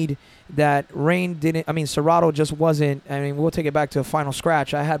a need that Rain didn't. Serato just wasn't. We'll take it back to Final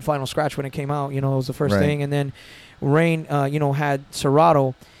Scratch. I had Final Scratch when it came out. It was the first Right. thing, and then Rain, had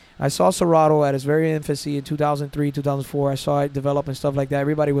Serato. I saw Serato at its very infancy in 2003, 2004. I saw it develop and stuff like that.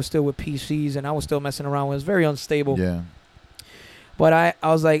 Everybody was still with PCs, and I was still messing around. It was very unstable. Yeah. But I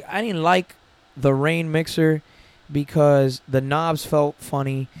was like, I didn't like the Rain mixer because the knobs felt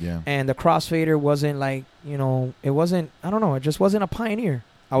funny, Yeah. and the crossfader wasn't like, it wasn't, I don't know, it just wasn't a Pioneer.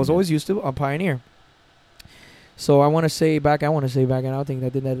 I was Yeah. always used to a Pioneer. So I want to say back, and I think I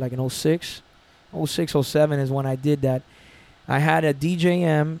did that like in 06, 07 is when I did that. I had a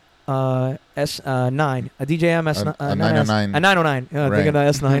DJM S9, a DJM S9, A 909. a 909. Right. Thinking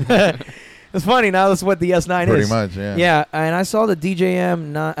of S9. It's funny now. That's what the S9 Pretty is. much. Yeah. Yeah, and I saw the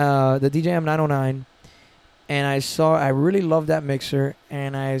DJM 909, and I really loved that mixer,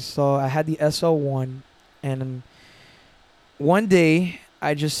 and I had the SL1, and one day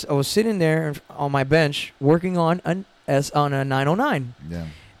I was sitting there on my bench working on a 909, Yeah.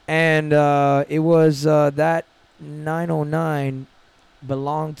 and it was that 909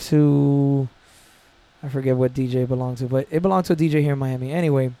 belonged to I forget what DJ it belonged to, but it belonged to a DJ here in Miami.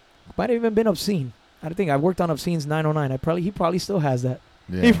 Anyway, might have even been Obscene. I think I worked on Obscene's 909. He probably still has that.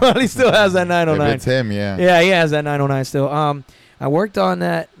 Yeah. He probably still has that 909. If it's him, yeah. Yeah, he has that 909 still. I worked on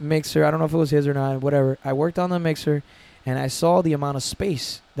that mixer. I don't know if it was his or not, whatever. I worked on the mixer, and I saw the amount of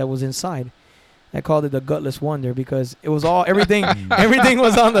space that was inside. I called it the Gutless Wonder because it was all everything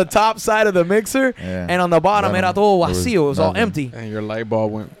was on the top side of the mixer, Yeah. and on the bottom era todo vacío. It was all nothing. empty. And your light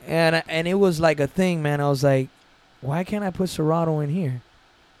bulb went. And it was like a thing, man. I was like, why can't I put Serato in here?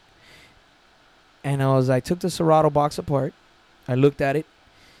 And I took the Serato box apart. I looked at it.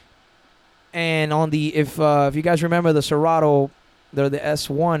 And on the, if you guys remember the Serato, the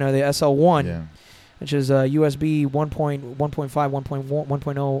S1 or the SL1, Yeah. which is a USB 1.5,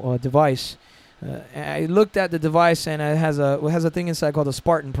 1.0 device. I looked at the device, and it has a thing inside called a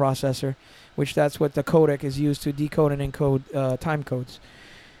Spartan processor, which that's what the codec is used to decode and encode time codes.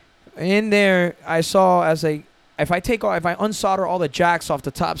 In there, I saw if I unsolder all the jacks off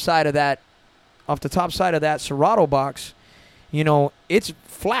the top side of that Serato box, you know, it's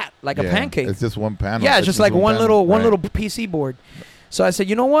flat like a Yeah, pancake. It's just one panel. Yeah, it's just like one panel. little Right. PC board. So I said,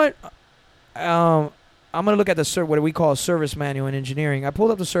 you know what? I'm gonna look at what we call a service manual in engineering. I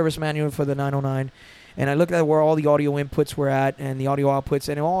pulled up the service manual for the 909, and I looked at where all the audio inputs were at and the audio outputs,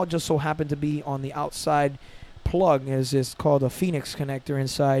 and it all just so happened to be on the outside plug. It's called a Phoenix connector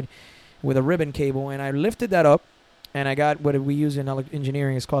inside with a ribbon cable, and I lifted that up, and I got what we use in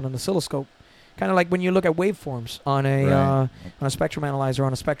engineering. It's called an oscilloscope. Kind of like when you look at waveforms on a spectrum analyzer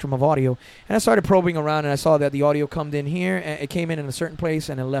on a spectrum of audio. And I started probing around, and I saw that the audio come in here, and it came in a certain place,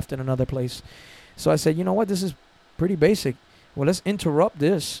 and it left in another place. So I said, you know what, this is pretty basic. Well, let's interrupt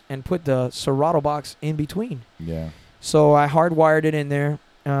this and put the Serato box in between. Yeah. So I hardwired it in there.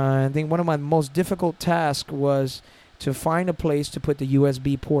 I think one of my most difficult tasks was to find a place to put the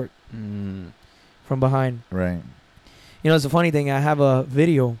USB port from behind. Right. You know, it's a funny thing. I have a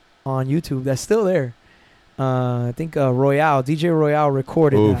video on YouTube that's still there. I think DJ Royale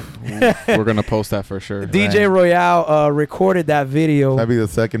recorded that. We're gonna post that for sure. DJ Royale recorded that video. That'd be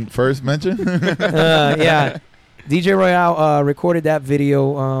the first mention. Yeah, DJ Royale recorded that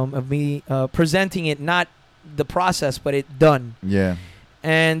video of me presenting it, not the process, but it done. Yeah.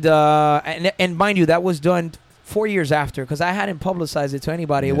 And mind you, that was done 4 years after, because I hadn't publicized it to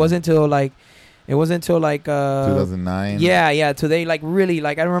anybody. Yeah. It wasn't until 2009. Yeah. So they really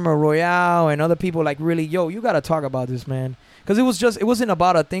I remember Royale and other people really, yo, you gotta talk about this, man, because it wasn't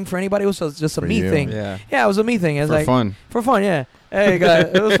about a thing for anybody. It was just a For me you. thing. Yeah. Yeah, it was a me thing. It was For fun. Yeah. Hey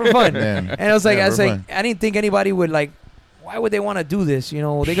guys, it was for fun. Yeah. And I was like, Yeah, for fun. I didn't think anybody would why would they want to do this? You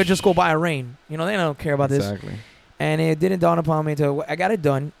know, they could just go buy a Rain. You know, they don't care about this. Exactly. And it didn't dawn upon me until I got it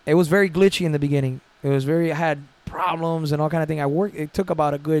done. It was very glitchy in the beginning. I had problems and all kind of thing. It took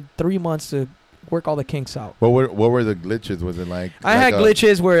about a good 3 months to work all the kinks out. What were the glitches? Was it like? I had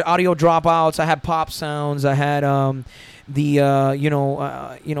glitches where audio dropouts. I had pop sounds. I had the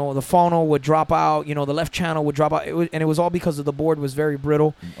phono would drop out. You know, the left channel would drop out. It was all because of the board was very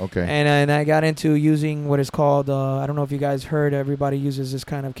brittle. Okay. And I got into using what is called I don't know if you guys heard. Everybody uses this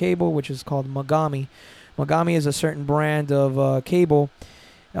kind of cable, which is called Mogami. Mogami is a certain brand of cable.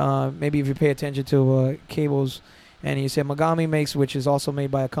 Maybe if you pay attention to cables, and you say Mogami makes, which is also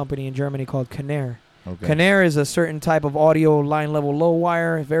made by a company in Germany called Canair. Okay. Canair is a certain type of audio line level low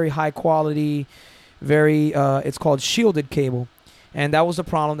wire, very high quality, it's called shielded cable. And that was the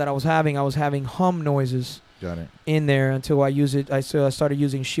problem that I was having. I was having hum noises Got it. in there until I started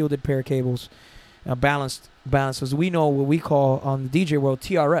using shielded pair cables, balanced. As we know what we call on the DJ world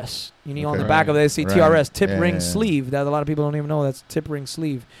TRS. You know, on the Okay. back of it, they see Right. TRS, tip Yeah, ring yeah. sleeve. That a lot of people don't even know that's tip ring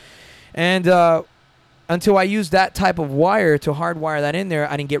sleeve. And until I used that type of wire to hardwire that in there,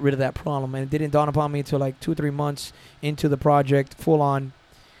 I didn't get rid of that problem. And it didn't dawn upon me until 2 or 3 months into the project, full on.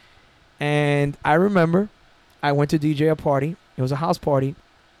 And I remember I went to DJ a party. It was a house party.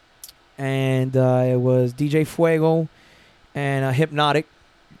 And it was DJ Fuego and Hypnotic.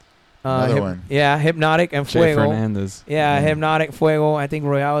 Another one. Yeah, Hypnotic and Jay Fuego. Fernandez. Yeah, Yeah. Hypnotic, Fuego. I think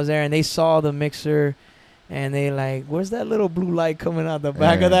Royale was there, and they saw the mixer, and they where's that little blue light coming out the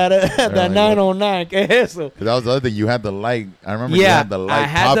back of Yeah. that They're that like, 909? ¿Qué es eso? Because that was the other thing. You had the light. I remember you Yeah, had the light I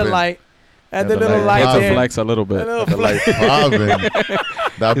had the popping. light. Had Yeah, the the little light light You have to there. flex a little bit. A little The light flex. popping.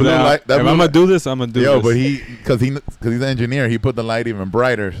 That blue light. That if blue I'm gonna do this, I'm gonna do Yo, this. but because he's an engineer, he put the light even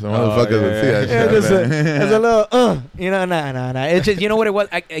brighter, so motherfuckers would see that Yeah, shit. there's a little nah. It's just, you know what it was?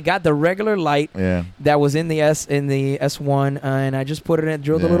 I got the regular light Yeah. that was in the S1, and I just put it in,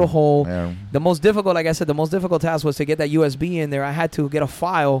 drilled a Yeah. little hole. Yeah. The most difficult, like I said, the most difficult task was to get that USB in there. I had to get a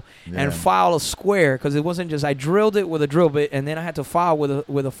file and file a square, because it wasn't just I drilled it with a drill bit, and then I had to file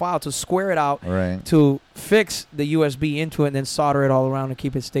with a file to square it out Right. to fix the USB into it and then solder it all around and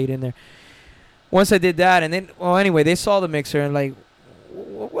keep it stayed in there. Once I did that, and then, well, anyway, they saw the mixer and like,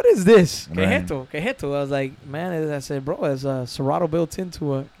 what is this? Right. Quejeto. I was like, man, I said, bro, there's a Serato built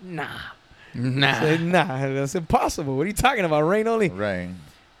into it. Nah. I said, nah, that's impossible. What are you talking about? Rain only. Right.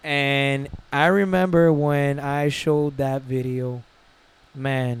 And I remember when I showed that video,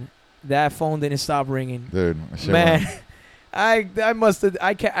 man, that phone didn't stop ringing. Dude. Shit Man, went- I must have.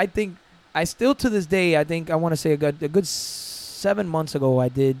 I can't. I think I still to this day. I think I want to say a good 7 months ago. I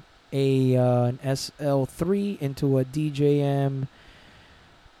did an SL3 into a DJM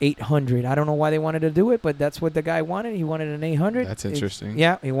 800. I don't know why they wanted to do it, but that's what the guy wanted. He wanted an 800. That's interesting.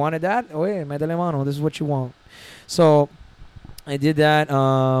 Yeah, he wanted that. Oh yeah, métele mano. This is what you want. So I did that.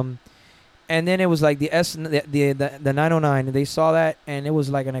 And then it was like the 909. They saw that, and it was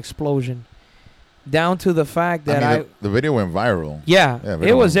like an explosion. Down to the fact that I mean, the video went viral. yeah, Yeah, it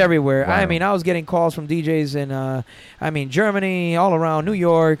video was went everywhere. I viral. mean, I was getting calls from DJs in, Germany, all around New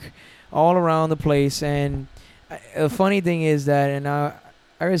York, all around the place. And the funny thing is that, and I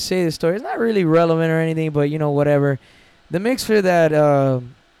already say this story. It's not really relevant or anything, but whatever. The mixer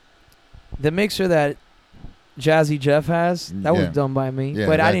that Jazzy Jeff has, that was Yeah. done by me. Yeah,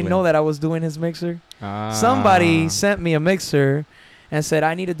 but I didn't exactly. know that I was doing his mixer. Ah. Somebody sent me a mixer and said,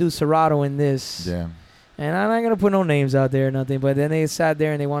 I need to do Serato in this. Yeah. And I'm not going to put no names out there or nothing. But then they sat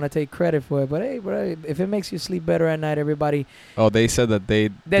there and they want to take credit for it. But hey, bro, if it makes you sleep better at night, everybody. Oh, they said that they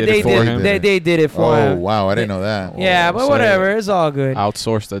They did it for him. They did it for Oh, him. wow. I didn't know that. Yeah, but So whatever. It's all good.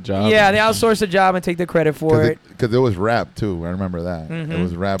 Outsourced the job. Yeah, they outsource the job and take the credit for it. Because it was rap, too. I remember that. Mhm. It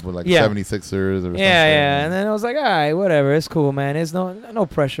was rap with like Yeah. 76ers or something. Yeah. And then I was like, all right, whatever. It's cool, man. It's no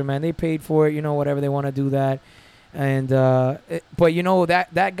pressure, man. They paid for it, whatever they want to do that. And but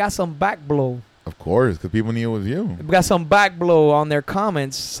that got some back blow. Of course, because people knew it was you. Got some back blow on their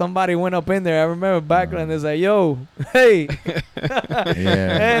comments. Somebody went up in there. I remember back then. It's like, yo, hey.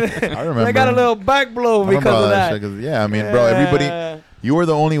 Yeah. And I remember. I got a little back blow I remember because all of that. shit 'cause, yeah, I mean, bro, everybody, Yeah. you were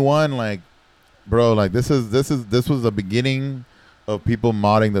the only one, like, bro, like this was the beginning of people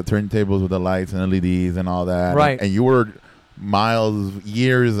modding the turntables with the lights and LEDs and all that. Right. And you were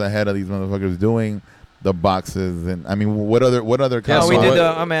years ahead of these motherfuckers doing the boxes and I mean, what other Yeah, No, so we did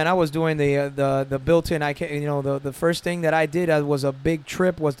what- man. I was doing the built-in. I can't, the first thing that I did was a big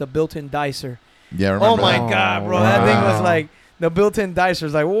trip was the built-in dicer. Yeah, I Oh remember my that. God, bro! That thing was Wow. like the built-in dicer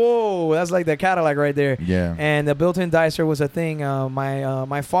was like, whoa, that's like the Cadillac right there. Yeah. And the built-in dicer was a thing.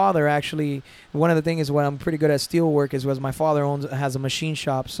 My father actually, one of the things is when I'm pretty good at steel work was my father has a machine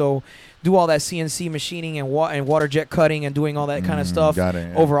shop, so do all that CNC machining and water jet cutting and doing all that kind of stuff Got it.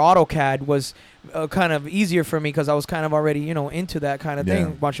 Yeah. over AutoCAD was kind of easier for me because I was kind of already into that kind of thing,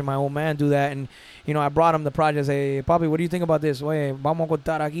 Yeah. watching my old man do that. And I brought him the project. Say, Papi, what do you think about this? Oye, vamos a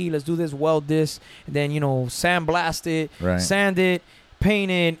cortar aquí. Let's do this. Weld this. And then sandblast it, Right. sand it, paint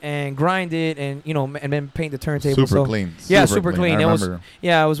it, and grind it, and and then paint the turntable. Super So clean. Yeah, super clean. I It was- remember.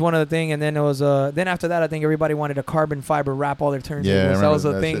 yeah, it was one of the thing. And then it was then after that, I think everybody wanted a carbon fiber wrap all their turntables. Yeah, I that remember was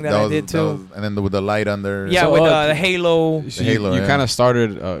a thing shit. that I was- did too. was- and then with the light under. Yeah, So, with uh, the halo. So Halo, you yeah. kind of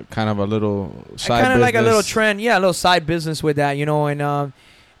started kind of a little side Kind of like a little business. trend, yeah, a little side business with that, and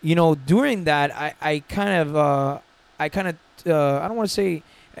during that, I don't want to say,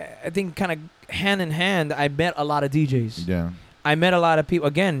 I think kind of hand in hand, I met a lot of DJs. Yeah. I met a lot of people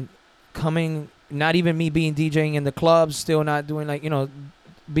again, coming, not even me being DJing in the clubs, still not doing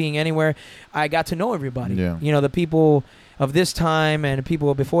being anywhere. I got to know everybody. Yeah. The people of this time and the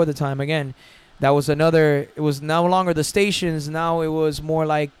people before the time. Again, that was another. It was no longer the stations. Now it was more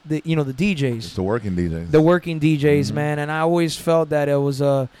like the the DJs. It's the working DJs. The working DJs, Mhm. man. And I always felt that it was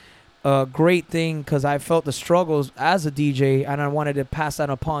a great thing because I felt the struggles as a DJ, and I wanted to pass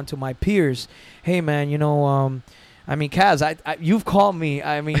that upon to my peers. Hey, man, I mean, Kaz, you've called me.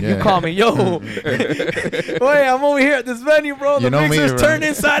 I mean, you Yeah. called me, yo. Wait, I'm over here at this venue, bro. You The know me, mixer's bro. turned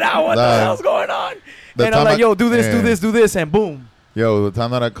inside out. What the Nah. hell's going on? The And I'm time like, I- yo, do this, yeah. do this, do this, and boom. Yo, the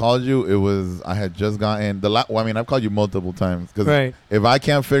time that I called you, it was I had just gotten I've called you multiple times because Right. if I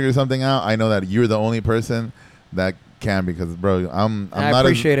can't figure something out, I know that you're the only person that can because, bro, I'm I not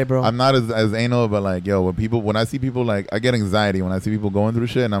appreciate it, bro. I'm not as anal, but like, yo, when I see people like I get anxiety when I see people going through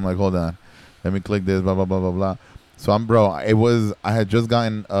shit, and I'm like, hold on, let me click this, blah blah blah blah blah. So I had just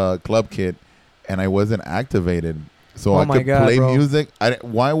gotten a club kit, and I wasn't activated, so Oh I my could God, play bro. music.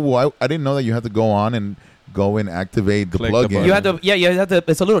 Why I didn't know that you had to go on and go and activate the Click the plugin. button. You had to, yeah, you had to.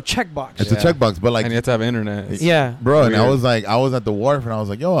 It's a little checkbox. It's a checkbox, but like, and you have to have internet. Yeah, bro, and I Weird. was like, I was at the wharf, and I was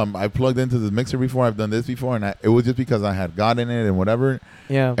like, yo, I plugged into this mixer before. I've done this before, and it was just because I had gotten it and whatever.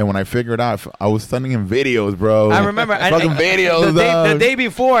 yeah. And when I figured out, I was sending him videos, bro. I remember fucking videos. the day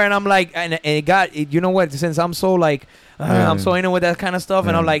before, and I'm like, and it got, you know what? Since I'm so like, I'm so into with that kind of stuff,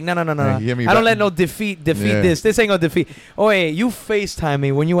 and I'm like, no. Yeah, give me I don't back. let no defeat Yeah. this. This ain't gonna defeat. Oh, hey, you FaceTime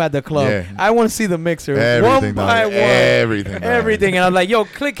me when you at the club. Yeah. I want to see the mixer Everything, one by dog. one, Everything, dog. everything, and I'm like, yo,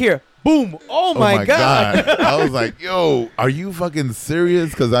 click here, boom. Oh my god. I was like, yo, are you fucking serious?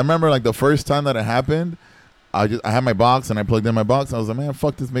 Because I remember like the first time that it happened, I had my box and I plugged in my box. I was like, man,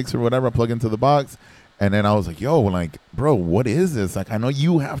 fuck this mixer, whatever. I plug into the box. And then I was like, yo, like, bro, what is this? Like, I know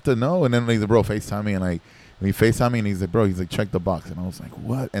you have to know. And then he's like, bro, FaceTime me. And like, he FaceTime me and he's like, bro, check the box. And I was like,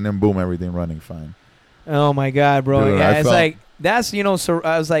 what? And then boom, everything running fine. Oh my god, bro. Dude, yeah, I it's felt- like that's so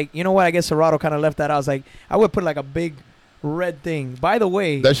I was like, you know what? I guess Serato kind of left that. I was like, I would put like a big red thing. By the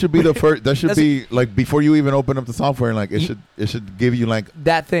way, That should be the first. That should That's- be like before you even open up the software. Like it should give you like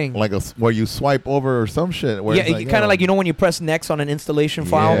that thing. where you swipe over or some shit. Where Yeah, it's like, kind yo. of like, you know, when you press next on an installation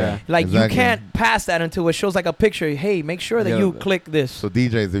file, Yeah, like exactly. you can't pass that until it shows like a picture. Hey, make sure that Yeah, you the- click this. So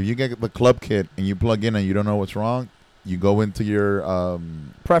DJs, if you get the club kit and you plug in and you don't know what's wrong, you go into your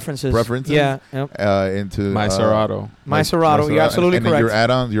Preferences. preferences? Yeah. Yep. into My Serato. My Serato. You're absolutely and then correct.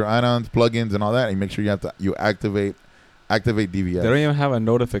 your add-ons, plugins, and all that. And make sure you activate DVS. They don't even have a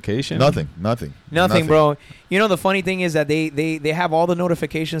notification. Nothing, bro. You know the funny thing is that they have all the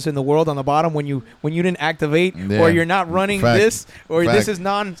notifications in the world on the bottom when you didn't activate Yeah. or you're not running Fact. this or Fact. this is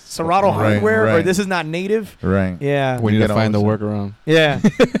non-Serato Right, hardware or right. this is not native. Right. Yeah. We need You to get find the all workaround. Yeah.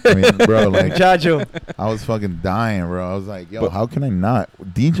 I mean, bro, like Jajo. I was fucking dying, bro. I was like, yo, But- how can I not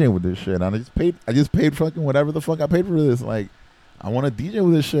DJ with this shit? I just paid fucking whatever the fuck I paid for this. Like, I want to DJ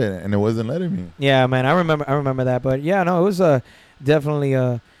with this shit, and it wasn't letting me. Yeah, man, I remember that. But yeah, no, it was definitely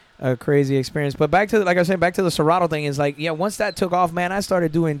a crazy experience. But back to the Serato thing is like, yeah, once that took off, man, I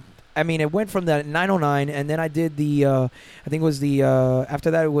started doing. I mean, it went from the 909, and then I did the. I think it was the. After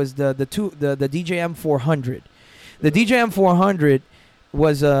that, it was the DJM 400. The DJM 400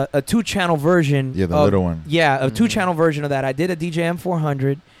 was a 2-channel version. Yeah, the of, little one. Yeah, a 2-channel version of that. I did a DJM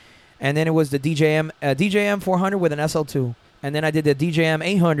 400, and then it was the DJM 400 with an SL2. And then I did the DJM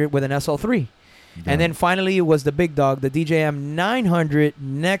 800 with an SL3. And then finally it was the big dog, the DJM 900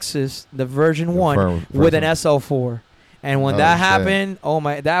 Nexus, the version 1 with an SL4. And when Oh, that shit.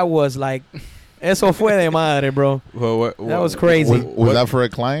 happened, that was like, eso fue de madre, bro. Well, That was crazy. Was that for a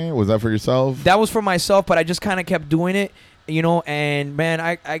client? Was that for yourself? That was for myself, but I just kind of kept doing it, you know, and man,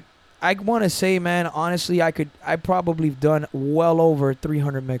 I want to say, man, honestly, I probably done well over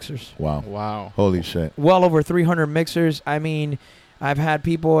 300 mixers. Wow. Holy shit. Well over 300 mixers. I mean, I've had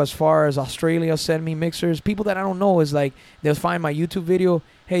people as far as Australia send me mixers. People that I don't know is like, they'll find my YouTube video.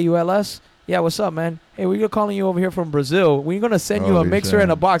 Hey, ULS? Yeah, what's up, man? Hey, we're calling you over here from Brazil. We're going to send you a Holy mixer shit.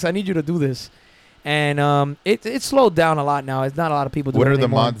 and a box. I need you to do this. And it slowed down a lot now. It's not a lot of people doing it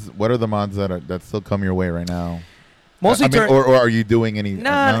anymore. What are the mods that still come your way right now? Mostly I mean, or are you doing any?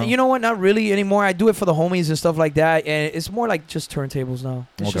 Nah, no? you know what? Not really anymore. I do it for the homies and stuff like that, and it's more like just turntables now.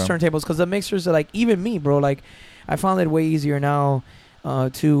 It's just Okay. turntables because the mixers are like, even me, bro. Like, I found it way easier now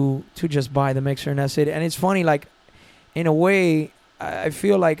to just buy the mixer and that's it. And it's funny, like, in a way, I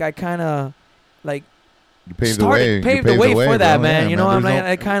feel like I kind of like You paved the way. You paved the way for that, bro. man. Yeah, you know, I'm There's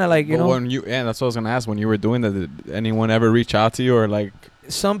like, I kind of like, you But know, when that's what I was gonna ask. When you were doing that, did anyone ever reach out to you or like?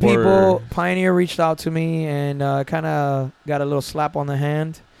 some people, or- Pioneer reached out to me and kind of got a little slap on the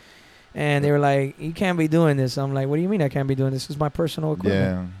hand. And they were like, you can't be doing this. I'm like, what do you mean I can't be doing this? This is my personal equipment.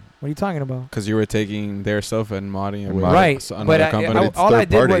 Yeah. What are you talking about? Because you were taking their stuff and modding it And with modding. Right, another but company. It's all I third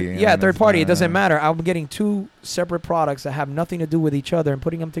did party, was, you yeah, know, third party. It yeah. doesn't matter. I'm getting 2 separate products that have nothing to do with each other and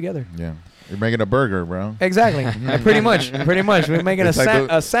putting them together. Yeah. You're making a burger, bro. Exactly. pretty much. We're making It's like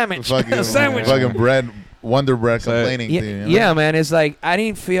a sandwich. Fucking, A sandwich. Fucking bread, Wonder Bread So- complaining Yeah, to you. You know? yeah, man. It's like I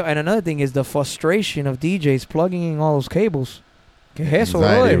didn't feel. And another thing is the frustration of DJs plugging in all those cables. Que eso,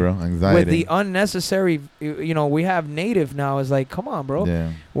 Anxiety, bro? bro. Anxiety. With the unnecessary, you know, we have native now. It's like, come on, bro.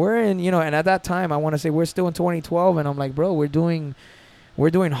 Yeah. We're in, you know, and at that time, I want to say we're still in 2012, and I'm like, bro, we're doing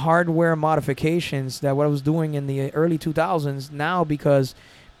hardware modifications that what I was doing in the early 2000s now because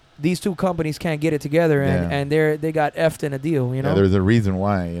these two companies can't get it together, and they got effed in a deal. You know, there's a reason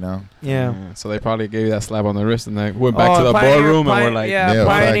why. You know. Yeah. So they probably gave you that slap on the wrist, and then went back to the boardroom, and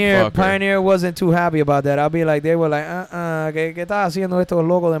we're like, Pioneer wasn't too happy about that. I'll be like, they were like, ¿qué estás haciendo estos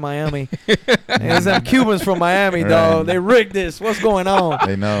locos de Miami? There's some Cubans from Miami, dog. They rigged this. What's going on?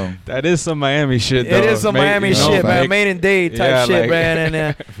 They know. That is some Miami shit, though. It is some Miami shit, man. Made in Dade type shit, man.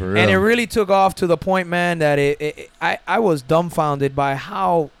 And it really took off to the point, man, that I was dumbfounded by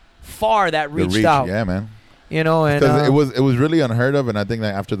how far that reached out. Yeah, man. You know, and because it was really unheard of, and I think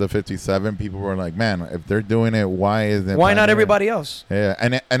that after the 57, people were like, "Man, if they're doing it, why isn't why not everybody else?" Yeah,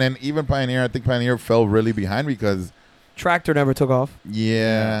 and then even Pioneer, I think Pioneer fell really behind because Tractor never took off.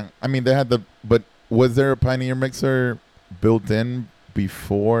 Yeah, I mean they had but was there a Pioneer mixer built in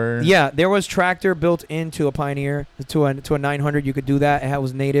before? Yeah, there was Tractor built into a Pioneer to a 900. You could do that. It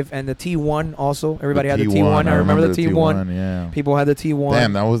was native, and the T1 also. Everybody had the T1. I remember the T1. Yeah, people had the T1.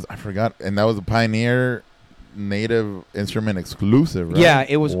 Damn, I forgot, and that was a Pioneer native instrument exclusive, right? Yeah,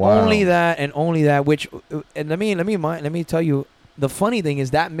 it was only that and only that. Which, and let me tell you, the funny thing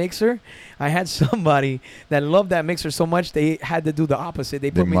is that mixer, I had somebody that loved that mixer so much they had to do the opposite.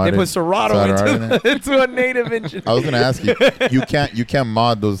 They put Serato into a native engine. I was gonna ask you, you can't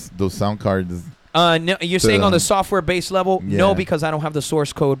mod those sound cards. No, you're saying on the software base level? Yeah. No, because I don't have the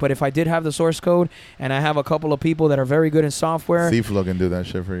source code. But if I did have the source code, and I have a couple of people that are very good in software, C-Flow can do that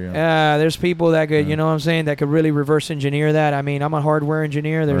shit for you. There's people that could, you know what I'm saying, that could really reverse engineer that. I mean, I'm a hardware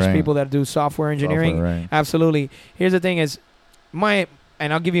engineer. There's people that do software engineering. Absolutely. Here's the thing is, and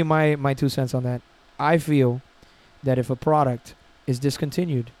I'll give you my 2 cents on that. I feel that if a product is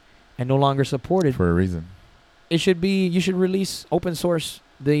discontinued and no longer supported for a reason, you should release open source.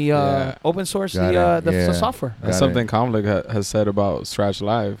 The software. That's something Comlic has said about Scratch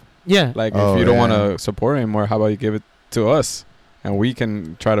Live. Yeah. Like, if you don't want to support it anymore, how about you give it to us? And we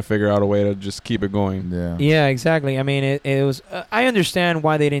can try to figure out a way to just keep it going. Yeah. Yeah, exactly. I mean, it was. I understand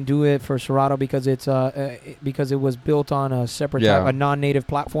why they didn't do it for Serato because because it was built on a separate type, a non-native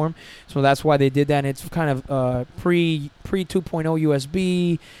platform. So that's why they did that. And it's kind of pre 2.0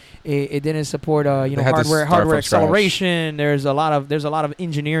 USB. It didn't support hardware acceleration. There's a lot of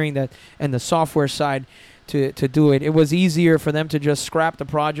engineering that and the software side to do it. It was easier for them to just scrap the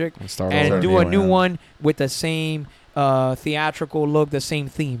project and do a new one with the same theatrical look, the same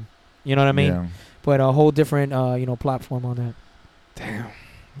theme. You know what I mean? Yeah. But a whole different platform on that. Damn,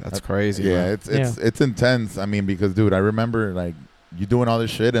 that's crazy. Yeah, it's intense. I mean, because dude, I remember like you doing all this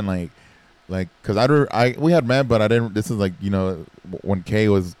shit and like because we had met, but I didn't. This is like when K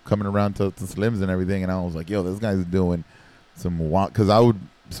was coming around to Slims and everything, and I was like, yo, this guy's doing some because I would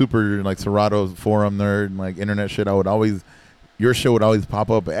super like Serato's forum nerd, like internet shit. Your show would always pop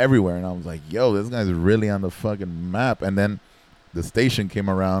up everywhere, and I was like, yo, this guy's really on the fucking map. And then the station came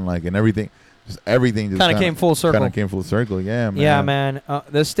around, like, and everything just kind of came full circle. Yeah, man. Yeah, man.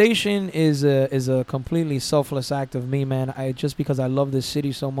 The station is a completely selfless act of me, man. Just because I love this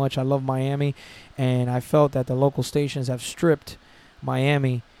city so much, I love Miami, and I felt that the local stations have stripped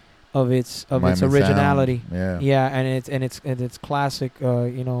Miami of its originality. Sound. Yeah, and it's classic,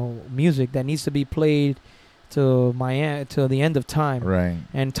 music that needs to be played to Miami till the end of time. Right.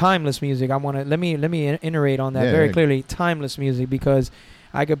 And timeless music. Let me iterate on that very clearly. Timeless music, because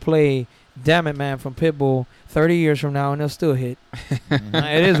I could play Damn It Man from Pitbull 30 years from now and it'll still hit.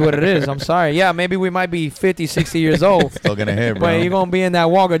 It is what it is. I'm sorry. Yeah, maybe we might be 50, 60 years old. Still gonna hit, bro. But you're gonna be in that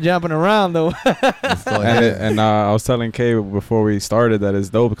walker jumping around though. and I was telling Kay before we started that it's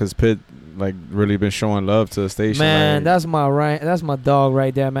dope because Pitt like really been showing love to the station. Man, that's my dog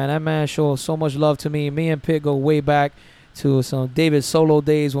right there, man. That man shows so much love to me. Me and Pitt go way back to some David Solo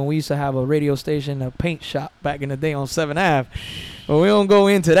days when we used to have a radio station, a paint shop back in the day on 7th Ave. Well, we don't go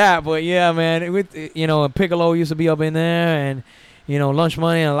into that, but yeah, man, and Piccolo used to be up in there, and Lunch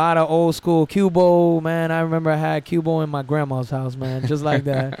Money and a lot of old school Cubo, man. I remember I had Cubo in my grandma's house, man, just like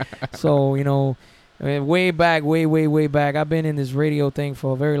that. So way back, way back. I've been in this radio thing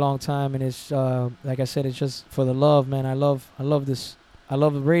for a very long time, and it's like I said, it's just for the love, man. I love this. I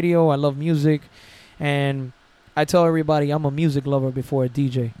love the radio. I love music, and I tell everybody I'm a music lover before a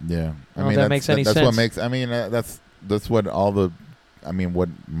DJ. Yeah, I mean, that makes any sense. That's what makes. I mean, that's what all the. I mean, what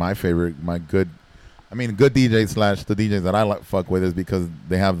my good DJs / the DJs that I fuck with is because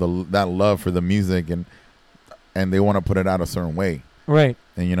they have that love for the music and they want to put it out a certain way. Right.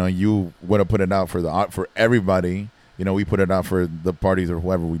 And you want to put it out for everybody. We put it out for the parties or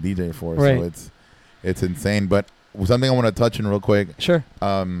whoever we DJ for. Right. So it's insane. But something I want to touch on real quick. Sure.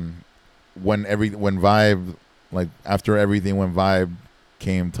 When Vibe, like after everything, when Vibe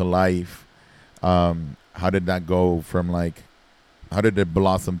came to life, how did that go from like How did it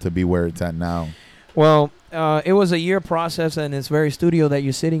blossom to be where it's at now? Well, it was a year process, and this very studio that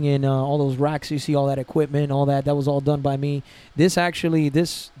you're sitting in, all those racks, you see all that equipment, all that was all done by me. This actually,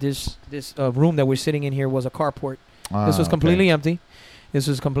 this room that we're sitting in here was a carport. This was completely empty. This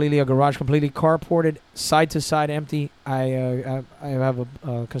was completely a garage, completely carported, side to side, empty. I have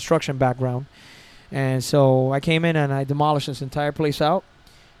a construction background, and so I came in and I demolished this entire place out,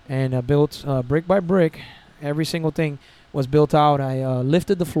 and built brick by brick. Every single thing was built out. I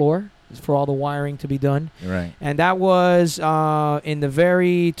lifted the floor for all the wiring to be done. Right. And that was in the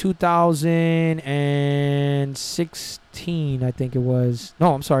very 2016, I think it was.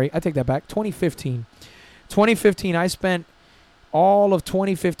 No, I'm sorry. I take that back. 2015. 2015, I spent all of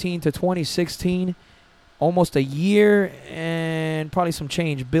 2015 to 2016, almost a year and probably some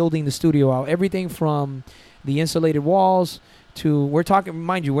change building the studio out. Everything from the insulated walls to, we're talking,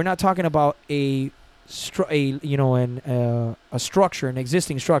 mind you, we're not talking about a structure, an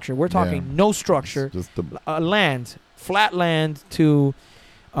existing structure. We're talking no structure, just the land, flat land to.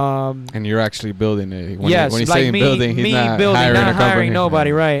 And you're actually building it. When Yes, he's like saying me, building, he's me not building, hiring not a company. hiring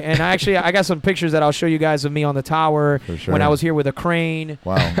nobody, right? And I got some pictures that I'll show you guys of me on the tower for sure. when I was here with a crane.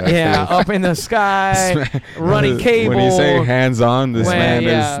 Wow. That's Yeah, it. up in the sky, running cable. When you say hands-on, this When- man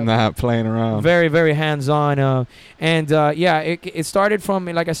yeah. is not playing around. Very, very hands-on. It started from,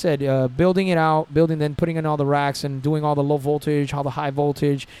 like I said, building it out, then putting in all the racks and doing all the low voltage, all the high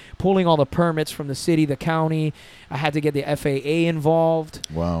voltage, pulling all the permits from the city, the county. I had to get the FAA involved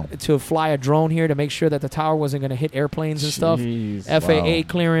Wow. to fly a drone here to make sure that the tower wasn't going to hit airplanes and stuff. Jeez. FAA Wow.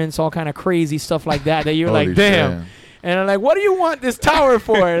 clearance, all kind of crazy stuff like that you're Holy like, damn. shit. And I'm like, what do you want this tower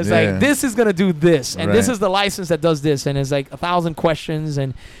for? It's Yeah. like, this is going to do this. And this Right. is the license that does this. And it's like 1,000 questions.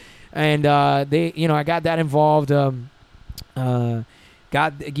 And they, I got that involved.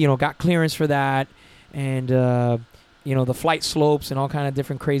 Got clearance for that. And, the flight slopes and all kind of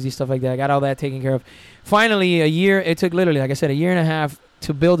different crazy stuff like that. I got all that taken care of. Finally, it took literally, like I said, a year and a half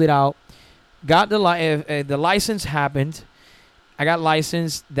to build it out. Got the license happened. I got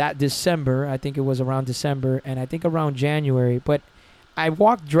licensed that December. I think it was around December, and I think around January. But I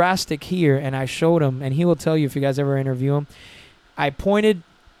walked Drastic here, and I showed him, and he will tell you if you guys ever interview him. I pointed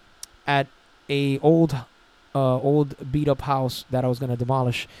at a old beat-up house that I was going to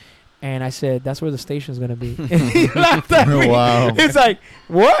demolish, and I said, that's where the station's going to be. And he laughed at me. Wow. He's like,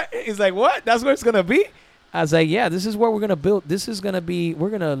 what? He's like, what? That's where it's going to be? I was like, yeah, this is where we're going to build. This is going to be, we're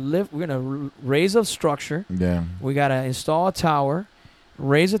going to raise a structure. Yeah. We got to install a tower,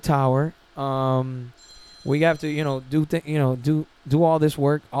 raise a tower. We have to, do all this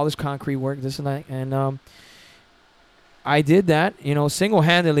work, all this concrete work, this and that. And I did that,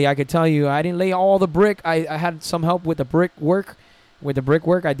 single-handedly. I could tell you, I didn't lay all the brick. I had some help with the brickwork.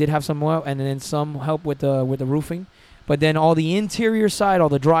 I did have some help, and then some help with the roofing. But then all the interior side, all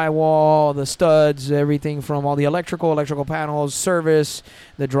the drywall, the studs, everything from all the electrical panels, service,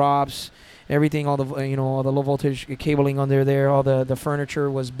 the drops, everything, all the all the low voltage cabling under there, all the furniture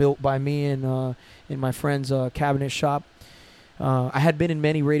was built by me in my friend's cabinet shop. I had been in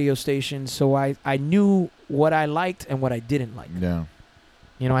many radio stations, so I knew what I liked and what I didn't like. Yeah.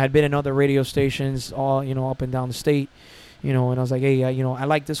 I had been in other radio stations, all up and down the state, and I was like, hey, I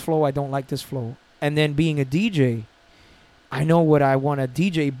like this flow, I don't like this flow. And then being a DJ, I know what I want a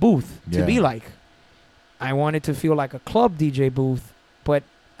DJ booth to be like. I want it to feel like a club DJ booth, but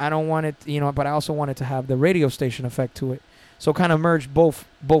I don't want it, but I also want it to have the radio station effect to it. So kind of merge both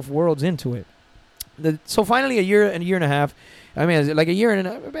worlds into it. So finally a year and a half, I mean, like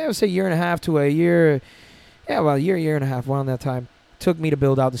I would say year and a half to a year, a year and a half, around that time, took me to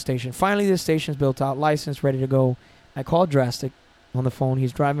build out the station. Finally, the station's built out, licensed, ready to go. I called Drastic on the phone.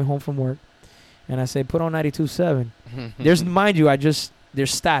 He's driving home from work. And I said, put on 92.7. There's, mind you,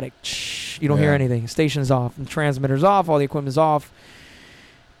 there's static. Shh, you don't hear anything. Station's off. The transmitter's off. All the equipment's off.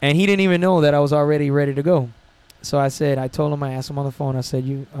 And he didn't even know that I was already ready to go. So I told him, I asked him on the phone, I said,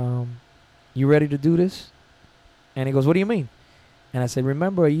 you ready to do this? And he goes, what do you mean? And I said,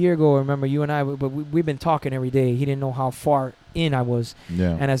 remember a year ago, you and I, but we've been talking every day. He didn't know how far in I was.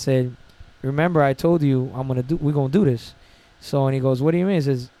 Yeah. And I said, remember I told you we're going to do this. So, and he goes, what do you mean? He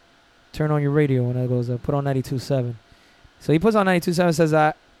says, turn on your radio. And I goes, put on 92.7. So he puts on 92.7, says,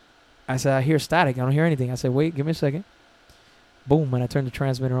 I said, I hear static. I don't hear anything. I said, wait, give me a second. Boom, and I turn the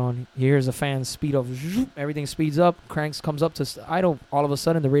transmitter on. He hears the fan speed up. Everything speeds up. Comes up to idle. All of a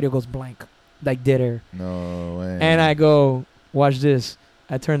sudden, the radio goes blank, like dead air. No way. And I go, watch this.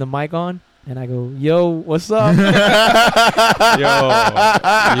 I turn the mic on. And I go, yo, what's up?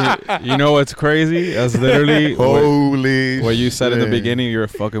 Yo, you know what's crazy? That's literally Holy what you said in the shit. beginning. You were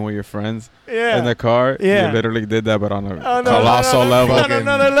fucking with your friends Yeah. in the car. Yeah. You literally did that, but on a Oh, colossal level. On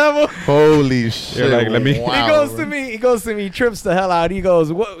another level. Holy shit. like, let me- Wow. He goes to me. He goes to me. He trips the hell out. He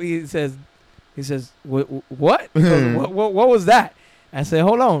goes, what? He says, what? He goes, what was that? I said,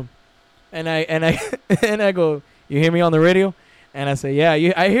 hold on. And I go, you hear me on the radio? And I say, yeah,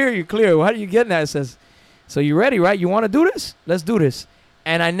 I hear you clear. How are you getting that? It says, so you ready, right? You want to do this? Let's do this.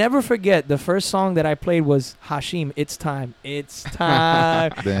 And I never forget the first song that I played was Hashim, It's Time. It's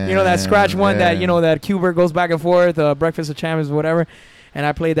Time. You know that scratch one that, you know, that Qbert goes back and forth, Breakfast of Champions, whatever. And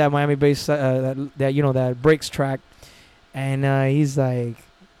I played that Miami bass, that you know, that breaks track. And he's like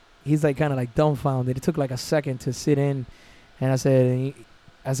kind of like dumbfounded. It took like a second to sit in. And I said,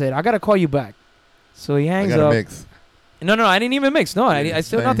 I got to call you back. So he hangs up. Mix. No, I didn't even mix. No, I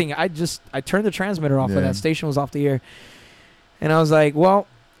still Same. nothing. I turned the transmitter off Yeah. when that station was off the air. And I was like, well,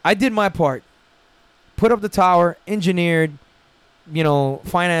 I did my part. Put up the tower, engineered, you know,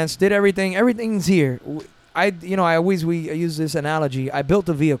 finance, did everything. Everything's here. I use this analogy. I built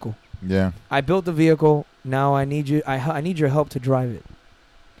the vehicle. Yeah. I built the vehicle. Now I need you. I need your help to drive it.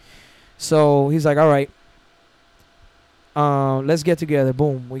 So he's like, all right. Let's get together.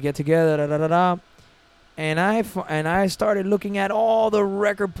 Boom. We get together. Da, da, da, da. And I started looking at all the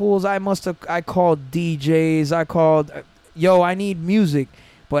record pools. I called DJs. I called, I need music,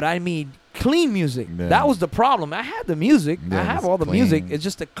 but I need clean music. Yeah. That was the problem. I had the music. Yeah, I have it's all the clean. music. It's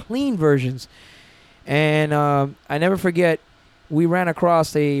just the clean versions. And I never forget, we ran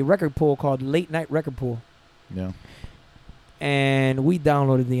across a record pool called Late Night Record Pool. Yeah. And we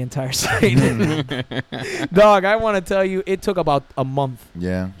downloaded the entire site. Dog, I want to tell you, it took about a month.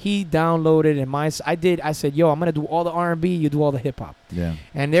 Yeah. He downloaded, and I said, I'm going to do all the R&B, you do all the hip-hop. Yeah.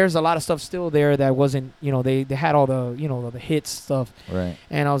 And there's a lot of stuff still there that wasn't, you know, they had all the, you know, the hits stuff. Right.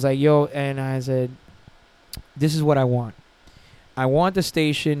 And I was like, and I said, this is what I want. I want the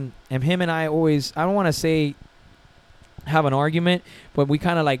station, and him and I always, I don't want to say have an argument, but we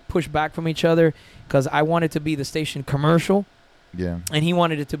kind of like push back from each other because I wanted to be the station commercial. Yeah. And he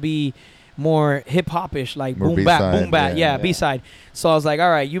wanted it to be more hip-hop-ish, like More boom bap, B-side, boom bap. yeah. Yeah, B-side. So I was like,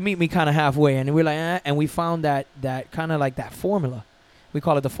 all right, you meet me kind of halfway. And we're like, and we found that kind of like that formula. We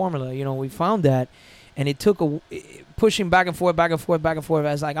call it the formula. You know, we found that. And it took pushing back and forth, back and forth, back and forth.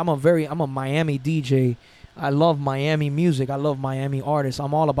 I was like, I'm a Miami DJ. I love Miami music. I love Miami artists.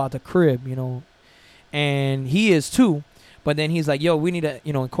 I'm all about the crib, you know. And he is too. But then he's like, we need to,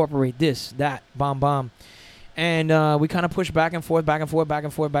 you know, incorporate this, that, bomb. And we kind of pushed back and forth, back and forth, back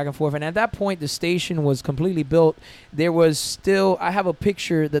and forth, back and forth. And at that point, the station was completely built. There was still, I have a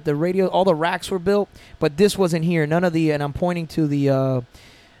picture that the radio, all the racks were built, but this wasn't here. None of the, and I'm pointing to the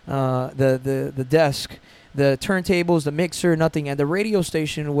desk, the turntables, the mixer, nothing. And the radio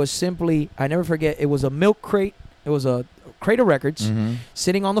station was simply, I never forget, it was a milk crate. It was a crate of records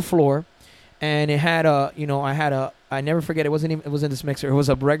sitting on the floor. And it had I never forget, it wasn't this mixer. It was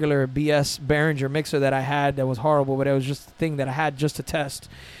a regular BS Behringer mixer that I had that was horrible, but it was just a thing that I had just to test.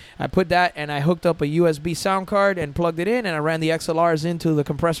 I put that and I hooked up a USB sound card and plugged it in, and I ran the XLRs into the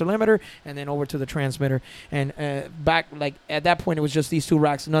compressor limiter and then over to the transmitter. And back, like, at that point, it was just these two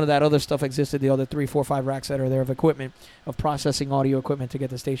racks. None of that other stuff existed, the other 3, 4, 5 racks that are there of equipment, of processing audio equipment to get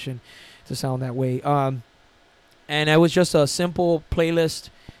the station to sound that way. And it was just a simple playlist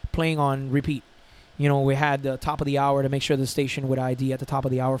playing on repeat. You know, we had the top of the hour to make sure the station would ID at the top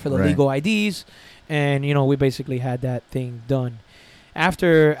of the hour for the legal IDs. And, you know, we basically had that thing done.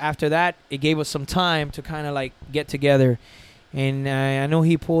 After that, it gave us some time to kind of like get together. And I know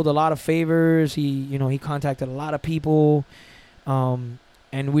he pulled a lot of favors. He contacted a lot of people. And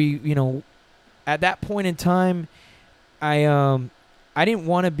we, you know, at that point in time, I didn't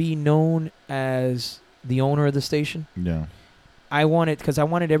want to be known as the owner of the station. Yeah. Because I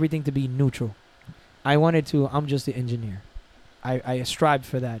wanted everything to be neutral. I'm just the engineer. I strived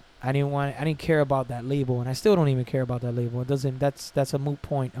for that. I didn't care about that label, and I still don't even care about that label. That's a moot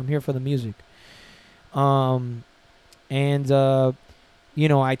point. I'm here for the music. You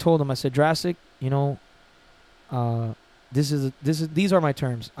know, I told him, I said, Drastic, you know, these are my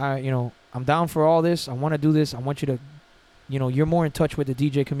terms. I'm down for all this. I want to do this. I want you to, you know, you're more in touch with the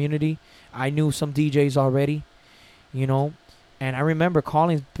DJ community. I knew some DJs already, you know. And I remember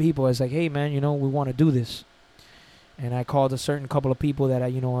calling people. I was like, hey, man, you know, we want to do this. And I called a certain couple of people that I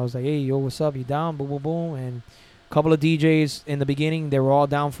was like, hey, yo, what's up? You down? Boom, boom, boom. And a couple of DJs in the beginning, they were all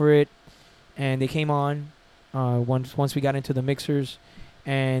down for it. And they came on once we got into the mixers.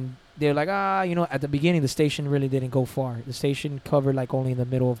 And they're like, at the beginning, the station really didn't go far. The station covered like only in the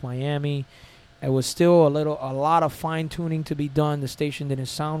middle of Miami. It was still a lot of fine tuning to be done. The station didn't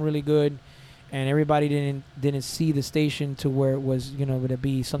sound really good, and everybody didn't see the station to where it was, going to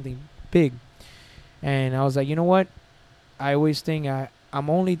be something big. And I was like, you know what? I always think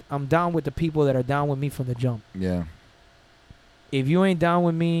I'm down with the people that are down with me from the jump. Yeah. If you ain't down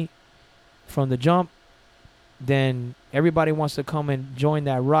with me from the jump, then everybody wants to come and join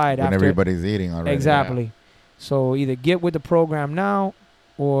that ride When after everybody's eating already. exactly. So either get with the program now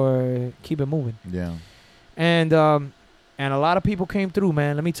or keep it moving. Yeah. And a lot of people came through,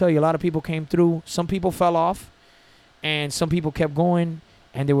 man. Let me tell you, a lot of people came through. Some people fell off, and some people kept going.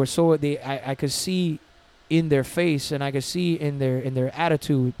 And they were I could see in their face, and I could see in their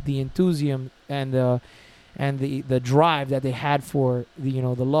attitude the enthusiasm and the drive that they had for the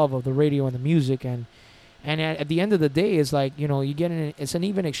love of the radio and the music. And at the end of the day, it's like, it's an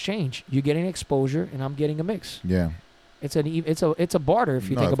even exchange. You're getting exposure, and I'm getting a mix. Yeah. It's a barter if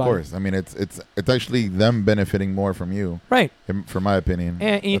you think about it. Of course. I mean, it's actually them benefiting more from you, right? From my opinion.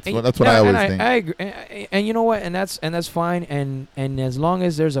 And that's what I always think. I agree. And you know what? And that's fine. And as long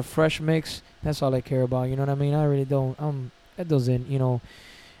as there's a fresh mix, that's all I care about. You know what I mean? I really don't. That doesn't.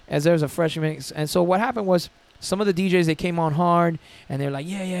 As there's a fresh mix. And so what happened was some of the DJs, they came on hard, and they're like,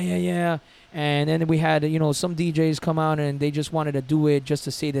 yeah. And then we had, some DJs come out and they just wanted to do it just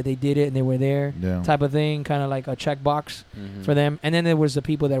to say that they did it and they were there, type of thing, kind of like a checkbox for them. And then there was the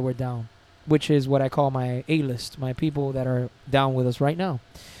people that were down, which is what I call my A-list, my people that are down with us right now.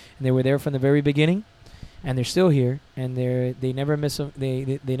 And they were there from the very beginning, and they're still here, and they never miss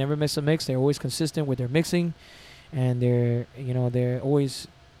they never miss a mix. They're always consistent with their mixing, and they're always,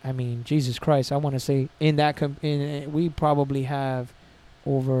 I mean, Jesus Christ, I want to say we probably have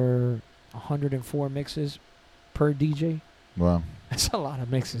over 104 mixes per DJ. Wow. That's a lot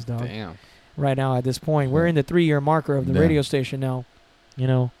of mixes, dog. Damn. Right now at this point. We're in the 3-year marker of the radio station now.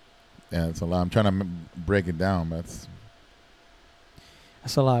 Yeah, it's a lot. I'm trying to break it down, but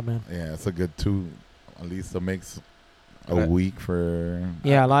that's a lot, man. Yeah, it's a good at least a mix a week for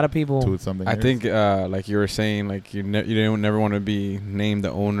a lot of people. 2 something. I think like you were saying, like you didn't never want to be named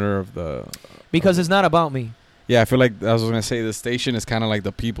the owner of the because it's not about me. Yeah, I feel like I was gonna say the station is kind of like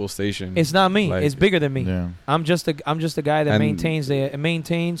the people station. It's not me. Like, it's bigger than me. Yeah. I'm just a guy that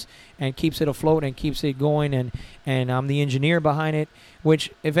maintains and keeps it afloat and keeps it going, and I'm the engineer behind it. Which,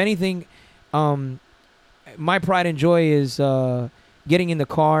 if anything, my pride and joy is getting in the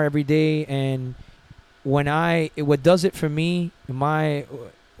car every day, and what does it for me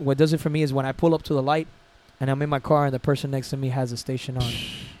is when I pull up to the light, and I'm in my car, and the person next to me has a station on.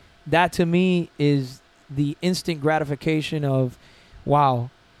 That to me is the instant gratification of, wow,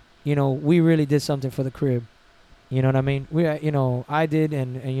 we really did something for the crib. You know what I mean? I did,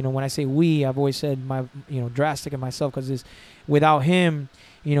 and when I say we, I've always said my, Drastic and myself, because without him,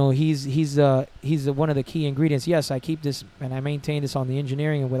 he's one of the key ingredients. Yes, I keep this and I maintain this on the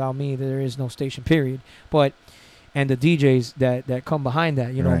engineering, and without me, there is no station, period. But, and the DJs that come behind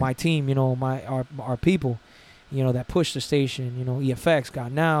that, right. My team, our people, that push the station, EFX,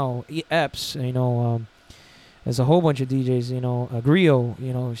 Got Now, EPS, there's a whole bunch of DJs, Grio,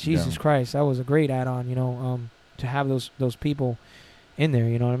 Jesus Christ, that was a great add-on, to have those people in there,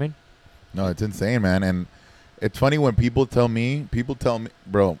 you know what I mean? No, it's insane, man. And it's funny when people tell me,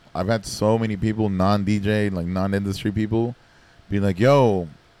 bro, I've had so many people, non-DJ, like non-industry people, be like, yo,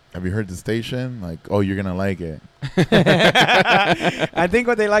 have you heard the station? Like, oh, you're going to like it. I think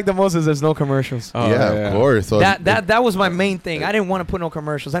what they like the most is there's no commercials. Oh, yeah, of course. So that was my main thing. I didn't want to put no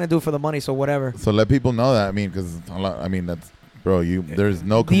commercials. I didn't do it for the money, so whatever. So let people know that. I mean, because that's, bro, there's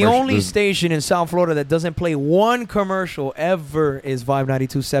no commercial. The only station in South Florida that doesn't play one commercial ever is Vibe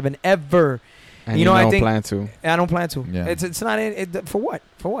 92.7 ever. And I don't plan to. I don't plan to. Yeah. It's not for what?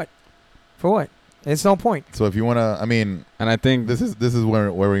 For what? It's no point. So if you want to, and I think this is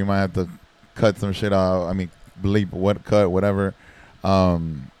where we might have to cut some shit out. I mean, bleep, whatever.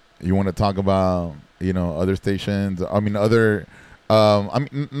 You want to talk about, other stations. Not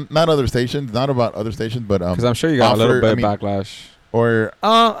other stations, not about other stations, but because I'm sure you got a little bit of backlash. Or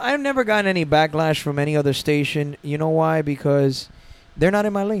I've never gotten any backlash from any other station. You know why? Because they're not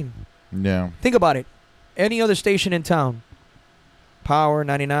in my lane. Yeah. Think about it. Any other station in town, Power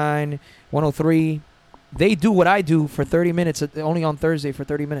 99, 103, they do what I do for 30 minutes, only on Thursday for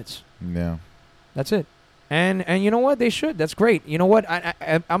 30 minutes. Yeah. That's it. And you know what? They should. That's great. You know what?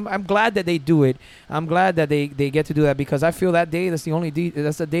 I'm glad that they do it. I'm glad that they get to do that because I feel that day that's the only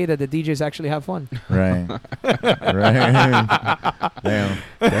that's the day that the DJs actually have fun. Right. Right. Damn.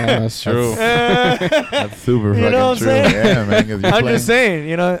 That's true. That's super You fucking know what I'm true. saying? Yeah, man. 'Cause you're I'm playing- just saying,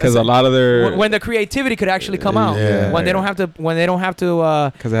 you know, Because a lot of their when the creativity could actually come out, Yeah. when they don't have to,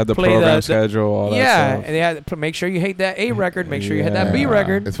 because they had the play program the- schedule, all yeah, that stuff. and they had to make sure you hate that A record, make sure you hit that B Yeah.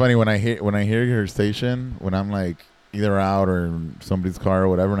 record. It's funny when I hear your station, when I'm like either out or in somebody's car or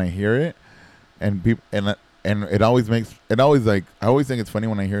whatever, and I hear it, and people and it always like I always think it's funny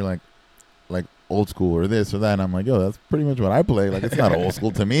when I hear like old school or this or that, and I'm like, yo, that's pretty much what I play. Like it's not old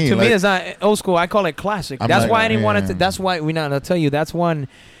school to me. To like, me, it's not old school. I call it classic. I'm That's like, why I didn't want it. yeah. That's why we not. I'll tell you. That's one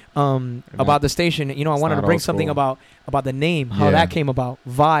about the station. You know, I It's wanted to not bring old something school. about the name, how Yeah. that came about.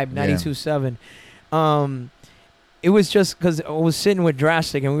 Vibe Yeah. 92.7. It was just because I was sitting with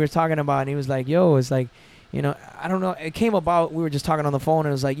Drastic and we were talking about, it, and he was like, "Yo, it's like, you know, I don't know." It came about. We were just talking on the phone, and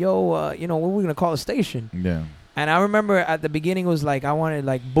it was like, "Yo, you know, what are we gonna call the station?" yeah, And I remember at the beginning it was like I wanted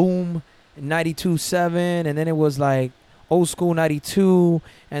like Boom 92.7, and then it was like Old School 92,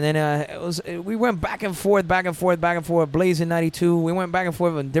 and then we went back and forth, Blazing 92. We went back and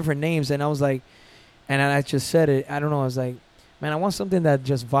forth on different names, and I was like, and I just said it. I don't know. I was like, man, I want something that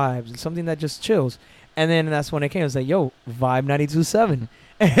just vibes, something that just chills. And then that's when it came. I was like, yo, Vibe 92.7,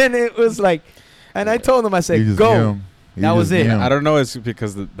 and it was like, and I told them, I You said, just go. knew. You That was just it. knew. I don't know. It's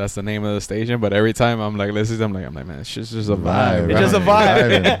because that's the name of the station. But every time I'm like, listening, I'm like, man, it's just a vibe. It's just a right?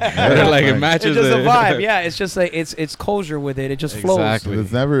 vibe. Yeah, Like, it right. matches It's just a it. vibe. Yeah, it's just like it's closure with it. It just flows. Exactly.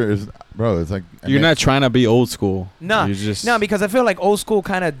 It's never, bro. It's like You're not trying to be old school. Nah, You're just No, because I feel like old school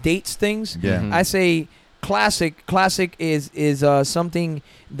kind of dates things. Yeah. Mhm. I say classic. Classic is something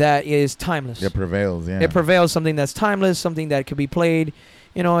that is timeless. It prevails. Yeah. It prevails, something that's timeless, something that could be played.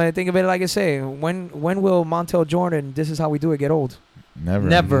 You know, I think of it like I say, when will Montel Jordan, This Is How We Do It, get old? Never.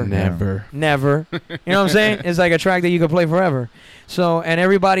 Never. never. Never. You know what I'm saying? It's like a track that you could play forever. So, and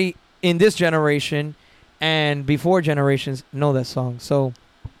everybody in this generation and before generations know that song. So,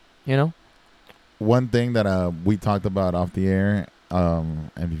 you know? One thing that we talked about off the air, and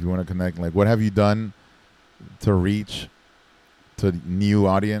if you want to connect, like, what have you done to reach to new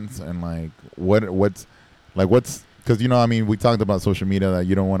audience, and like what's because you know, I mean, we talked about social media, that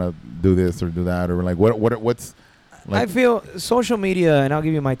you don't want to do this or do that, or like what's like, I feel social media, and I'll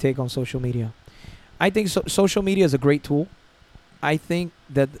give you my take on social media. I think social media is a great tool. I think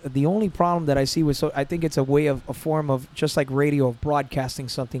that the only problem that I see with I think it's a form of, just like radio, of broadcasting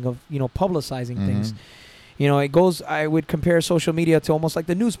something, of, you know, publicizing things. You know, it goes. I would compare social media to almost like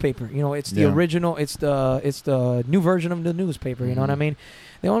the newspaper. You know, it's the Yeah. original. It's the new version of the newspaper. You know what I mean?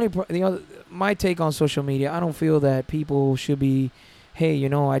 My take on social media, I don't feel that people should be, hey, you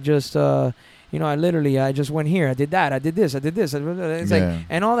know, I just you know, I just went here, I did that, I did this. It's like,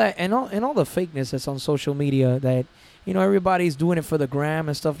 and all that, and all the fakeness that's on social media, that, you know, everybody's doing it for the gram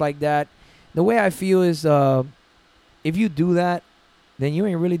and stuff like that. The way I feel is, if you do that, then you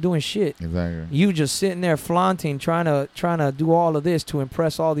ain't really doing shit. exactly. You just sitting there flaunting, trying to do all of this to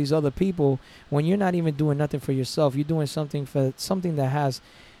impress all these other people, when you're not even doing nothing for yourself. You're doing something that has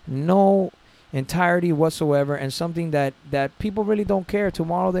no entirety whatsoever, and something that people really don't care.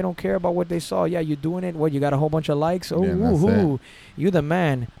 Tomorrow they don't care about what they saw. Yeah, you're doing it. What, you got a whole bunch of likes? Oh, Yeah, that's woohoo! You're the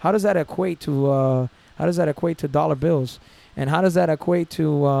man. How does that equate to dollar bills? And how does that equate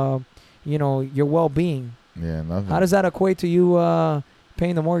to you know, your well-being? Yeah, nothing. How does that equate to you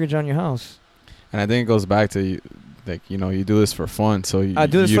paying the mortgage on your house? And I think it goes back to you, like, you know, you do this for fun, so I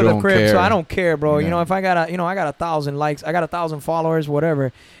do this you for the don't crib, care. so I don't care, bro. You Yeah. know, if I got 1,000 likes, I got 1,000 followers,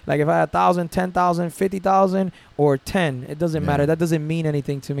 whatever. Like, if I had 1,000, 10,000, 50,000, or 10, it doesn't Yeah. matter. That doesn't mean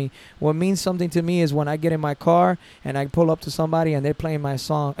anything to me. What means something to me is when I get in my car and I pull up to somebody and they're playing my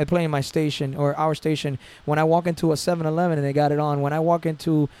song, playing my station or our station. When I walk into a 7-Eleven and they got it on. When I walk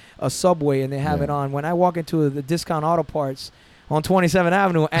into a Subway and they have Yeah. it on. When I walk into the Discount Auto Parts on 27th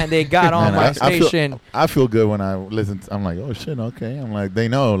Avenue and they got on Man, my I feel- station. I feel good when I listen. I'm like, oh shit, okay. I'm like, they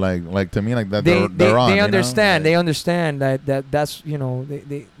know, like to me, like that. They they're on. they you know? understand. They Like, understand that's, you know,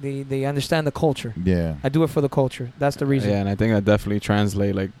 they understand the culture. Yeah. I do it for the culture. That's the reason. Yeah, and I think that definitely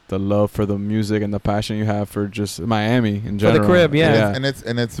translate, like, the love for the music and the passion you have for just Miami in For the general. crib, yeah.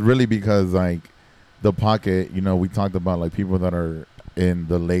 And it's really because, like, the pocket. You know, we talked about, like, people that are in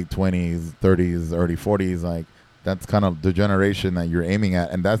the late 20s, 30s, early 40s. Like, that's kind of the generation that you're aiming at,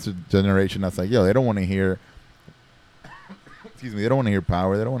 and that's the generation that's like, yo, they don't want to hear. Excuse me. They don't want to hear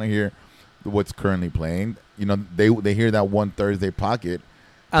Power. They don't want to hear what's currently playing. You know, they hear that one Thursday pocket.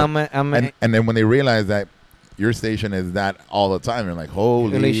 I'm And then when they realize that your station is that all the time. You're like,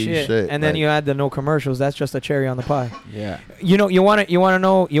 holy shit. And then like, you add the no commercials. That's just a cherry on the pie. Yeah. You know, you want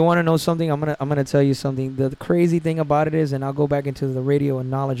to know something. I'm gonna tell you something. The crazy thing about it is, and I'll go back into the radio and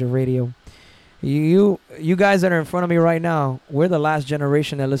knowledge of radio. You guys that are in front of me right now, we're the last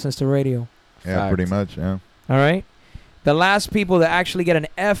generation that listens to radio. yeah, Fact. pretty much. Yeah. All right. The last people that actually get an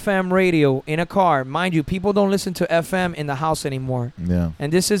FM radio in a car, mind you, people don't listen to FM in the house anymore. Yeah.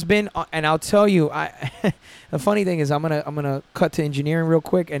 And this has been, and I'll tell you, the funny thing is, I'm gonna cut to engineering real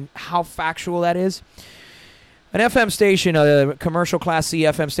quick and how factual that is. An FM station, a commercial Class C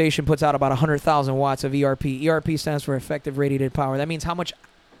FM station, puts out about 100,000 watts of ERP. ERP stands for effective radiated power. That means how much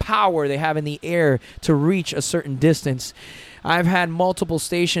power they have in the air to reach a certain distance. I've had multiple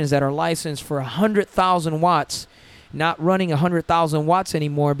stations that are licensed for 100,000 watts. Not running 100,000 watts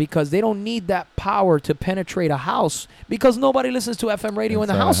anymore because they don't need that power to penetrate a house because nobody listens to FM radio in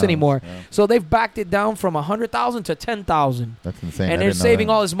the Inside a house anymore. Yeah. So they've backed it down from 100,000 to 10,000. That's insane. And they're saving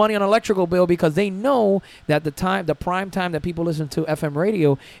all this money on electrical bill because they know that the prime time that people listen to FM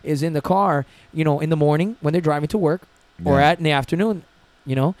radio is in the car, you know, in the morning when they're driving to work or in the afternoon,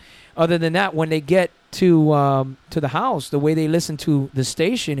 you know. Other than that, when they get to the house, the way they listen to the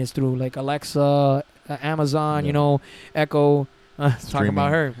station is through like Alexa, Amazon, you know, Echo. Talking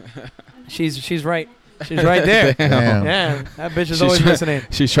about her. She's right. She's right there. Damn. Yeah, that bitch is always listening.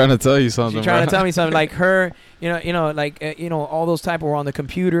 She's trying to tell you something. She's trying to bro. tell me something. Like her, all those type are on the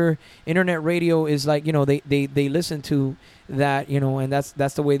computer. Internet radio is like, you know, they listen to that, you know, and that's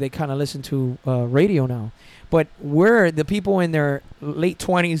the way they kind of listen to radio now. But we're the people in their late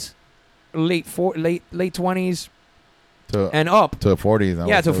 20s, late 20s. And up to 40s.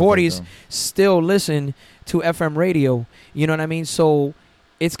 Yeah, to 40s, still listen to FM radio. You know what I mean? So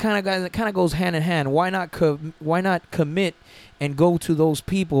it's kind of goes hand in hand. Why not commit and go to those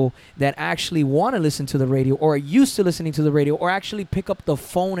people that actually want to listen to the radio or are used to listening to the radio or actually pick up the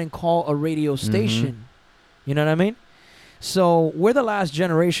phone and call a radio station? You know what I mean? So we're the last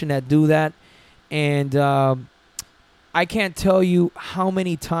generation that do that, and I can't tell you how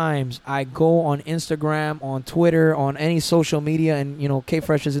many times I go on Instagram, on Twitter, on any social media, and, you know,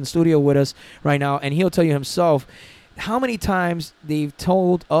 K-Fresh is in studio with us right now, and he'll tell you himself how many times they've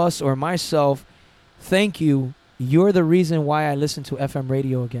told us or myself, thank you, you're the reason why I listen to FM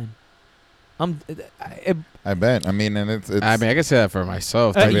radio again. I bet. I mean, and it's I mean, I can say that for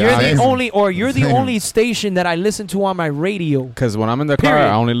myself. You're the Same. only station that I listen to on my radio. Because when I'm in the car, Period.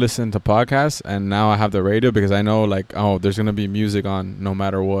 I only listen to podcasts, and now I have the radio because I know, like, oh, there's gonna be music on no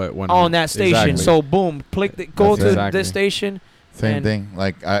matter what. When On that station. Exactly. So boom, go to exactly. this station. Same And- thing.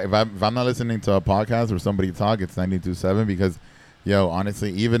 Like if I'm not listening to a podcast or somebody talk, it's 92.7 because, yo,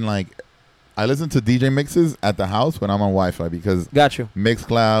 honestly, even like I listen to DJ mixes at the house when I'm on Wi-Fi because Got you.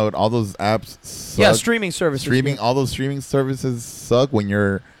 Mixcloud, all those apps suck. Yeah, streaming services. All those streaming services suck when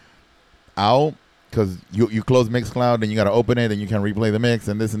you're out because you close Mixcloud and you got to open it and you can replay the mix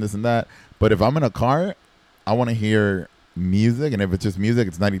and this and this and that. But if I'm in a car, I want to hear music, and if it's just music,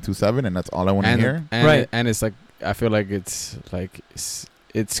 it's 92.7, and that's all I want to hear. And Right. and it's like I feel like it's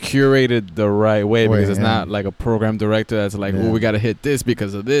curated the right way because it's not like a program director that's like, oh, we got to hit this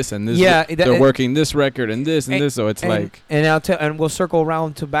because of this and this. Yeah, they're working this record and this and this, so it's like. And I'll tell, and we'll circle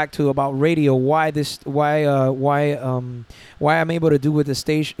around back to about radio. Why I'm able to do with the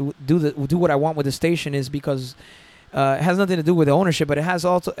station, do what I want with the station is because it has nothing to do with the ownership, but it has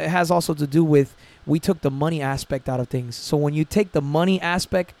also to do with we took the money aspect out of things. So when you take the money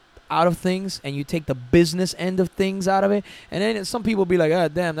aspect out of things and you take the business end of things out of it, and then some people be like,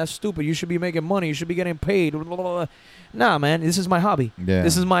 damn, that's stupid, you should be making money, you should be getting paid, blah, blah, blah. Nah, man, this is my hobby. Yeah.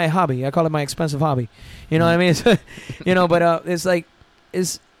 This is my hobby. I call it my expensive hobby. You know what I mean? You know, but it's like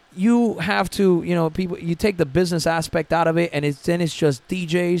you have to, you know, people, you take the business aspect out of it, and then it's just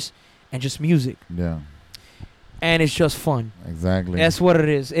DJs and just music, Yeah, and it's just fun. exactly. That's what it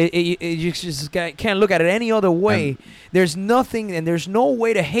is. You just can't look at it any other way. There's nothing, and there's no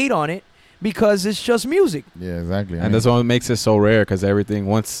way to hate on it because it's just music. Yeah, exactly. And that's what makes it so rare because everything,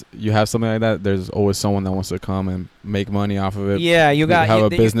 once you have something like that, there's always someone that wants to come and make money off of it. Yeah, you got have a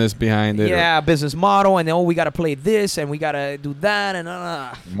business behind it. Yeah, business model, and then we got to play this, and we got to do that, and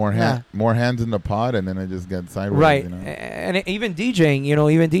more hands in the pot, and then it just gets sideways. right. You know? And even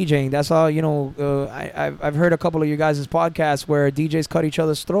DJing, that's all. You know, I've heard a couple of you guys' podcasts where DJs cut each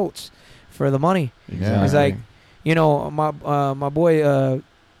other's throats for the money. Yeah. It's like, you know, my boy.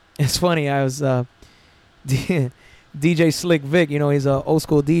 It's funny. I was DJ Slick Vic. You know, he's a old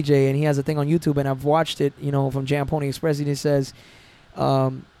school DJ, and he has a thing on YouTube, and I've watched it. You know, from Jam Pony Express. And he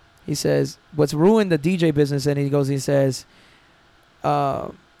says, what's ruined the DJ business? And he says,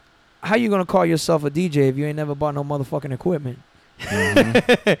 how you gonna call yourself a DJ if you ain't never bought no motherfucking equipment?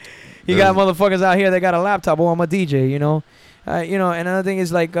 Mhm. You got motherfuckers out here that got a laptop. Oh, I'm a DJ. You know, and another thing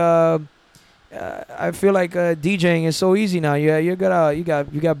is like, I feel like DJing is so easy now. You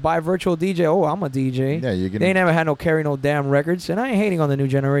got buy virtual DJ. Oh, I'm a DJ. Yeah, you can. They ain't never had carry no damn records, and I ain't hating on the new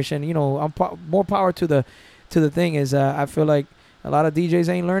generation. You know, I'm more power to the thing is I feel like a lot of DJs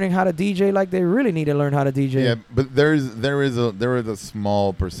ain't learning how to DJ like they really need to learn how to DJ. Yeah, but there is a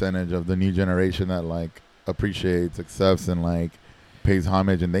small percentage of the new generation that like appreciates, accepts, and like pays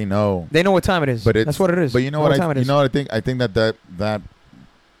homage, and they know what time it is. But that's what it is. But you know what what? time it is. You know what I think? I think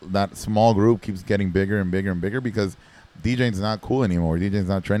that small group keeps getting bigger and bigger and bigger because DJing's not cool anymore. DJing's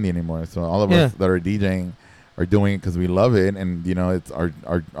not trendy anymore. So all of us that are DJing are doing it because we love it, and you know it's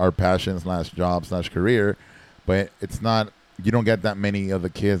our passion / job / career. But it's not. You don't get that many of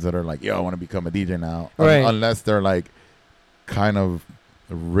the kids that are like, yo, I want to become a DJ now, right? Unless they're like kind of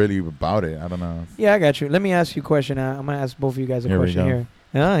really about it. I don't know. Yeah, I got you. Let me ask you a question. I'm gonna ask both of you guys a question here.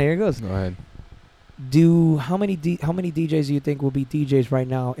 Here it goes. Go ahead. How many DJs do you think will be DJs right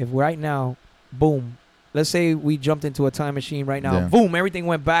now? If right now, boom, let's say we jumped into a time machine right now, boom, everything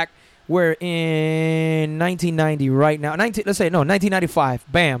went back. We're in 1990 right now. 1995,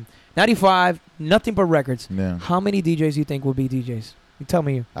 bam, 95, nothing but records. Yeah. How many DJs do you think will be DJs? You tell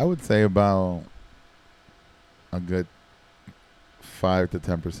me. I would say about a good 5 to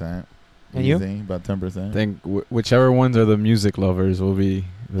 10%. And Easy, you? about 10%. I think whichever ones are the music lovers will be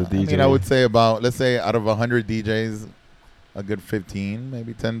the DJ. I mean, I would say about, let's say out of 100 DJs, a good 15,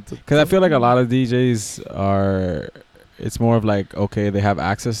 maybe 10. Because I feel like a lot of DJs are, it's more of like, okay, they have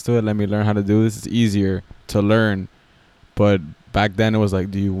access to it. Let me learn how to do this. It's easier to learn. But back then it was like,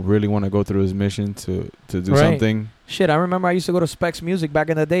 do you really want to go through his mission to do something? Shit, I remember I used to go to Specs Music back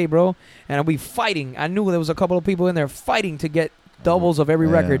in the day, bro. And I'd be fighting. I knew there was a couple of people in there fighting to get doubles of every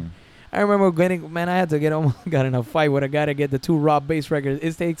record. I remember I had to got in a fight with a guy to get the 2 Rob bass records.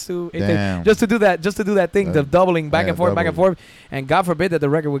 It takes 2. Just to do that thing, the doubling back and forth. And God forbid that the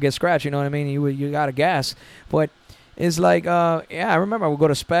record would get scratched. You know what I mean? You got to gas. But it's like, I remember I would go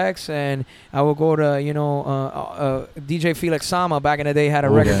to Specs and I would go to, DJ Felix Sama back in the day had a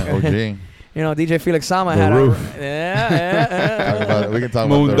record. OG. DJ Felix Sama had Roof. we can talk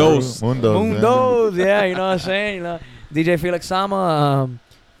Mundos. about the roof. Mundos, yeah, you know what I'm saying? DJ Felix Sama,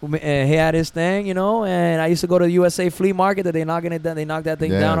 he had his thing, and I used to go to the USA Flea Market that they knocked that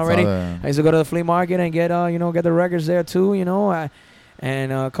thing down already. I used to go to the flea market and get the records there too,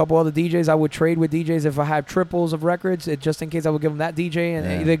 and a couple other DJs. I would trade with DJs if I had triples of records, just in case I would give them that DJ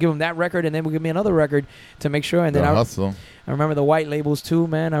and either give them that record and then would give me another record to make sure. And then I remember the white labels too,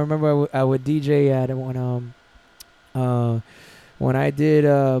 man. I remember I would DJ at when I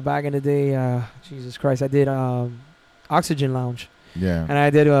did back in the day. Jesus Christ, I did Oxygen Lounge. Yeah. And I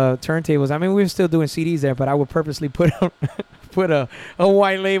did turntables. I mean, we were still doing CDs there, but I would purposely put a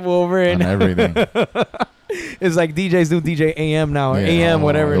white label over it. On everything. It's like DJs do DJ AM now, or AM,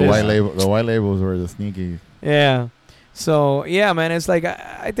 whatever it is. The white labels were the sneaky. Yeah. So yeah, man, it's like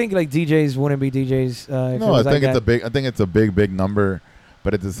I think like DJs wouldn't be DJs. No, I think it's a big number,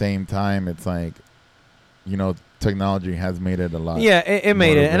 but at the same time, it's like, technology has made it a lot. Yeah, it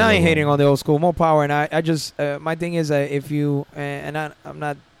made it, and I ain't available. hating on the old school, more power. And I just my thing is that if you I'm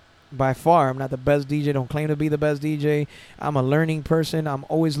not by far, I'm not the best DJ. Don't claim to be the best DJ. I'm a learning person. I'm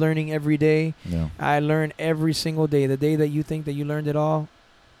always learning every day. Yeah. I learn every single day. The day that you think that you learned it all,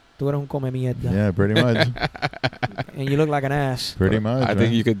 tú eres un come mierda. Yeah, pretty much. And you look like an ass. Pretty much. I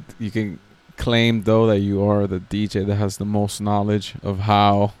think you can claim though that you are the DJ that has the most knowledge of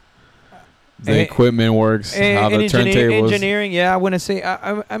how the equipment works, how the turntables. Engineering, yeah, I wouldn't say.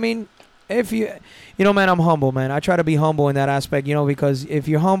 I mean, if man, I'm humble, man. I try to be humble in that aspect, because if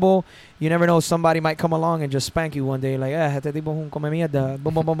you're humble, you never know, somebody might come along and just spank you one day, like, este tipo un come mierda,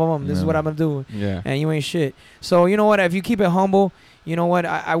 boom, boom, boom, boom. This is what I'm gonna do, and you ain't shit. So you know what? If you keep it humble, you know what?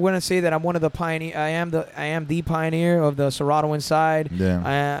 I wouldn't say that I'm one of the pioneer. I am the pioneer of the Serato inside.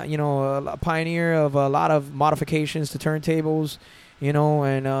 Yeah. A pioneer of a lot of modifications to turntables.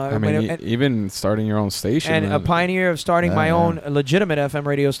 And I mean, even starting your own station, and a pioneer of starting my own legitimate FM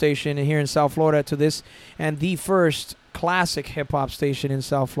radio station here in South Florida and the first classic hip hop station in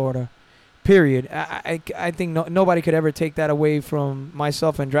South Florida. Period. I think nobody could ever take that away from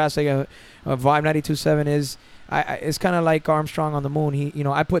myself and Drastic. Vibe 92.7 is. It's kind of like Armstrong on the moon.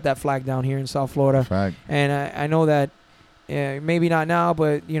 I put that flag down here in South Florida, Fact. and I know that maybe not now,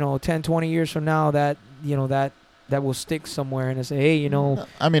 but 10, 20 years from now, that that will stick somewhere and say, hey, you know.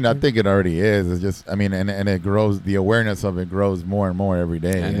 I mean, I think it already is. It's just, I mean, and it grows. The awareness of it grows more and more every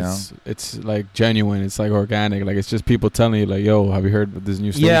day. And you know, it's like genuine. It's like organic. Like it's just people telling you, like, "Yo, have you heard of this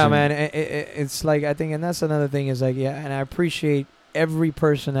new station?" Yeah, man. It's like, I think, and that's another thing is like, yeah, and I appreciate every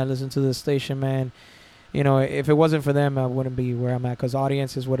person that listens to this station, man. You know, if it wasn't for them, I wouldn't be where I'm at, because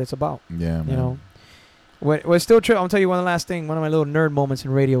audience is what it's about. yeah, man. You know, what still I'll tell you one last thing. One of my little nerd moments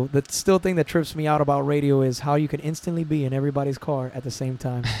in radio. The still thing that trips me out about radio is how you can instantly be in everybody's car at the same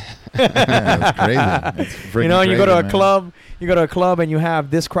time. Yeah, that's crazy. It's freaking You know, you go to a crazy, man. club, and you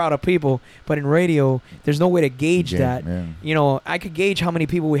have this crowd of people, but in radio, there's no way to gauge Yeah, that. man. You know, I could gauge how many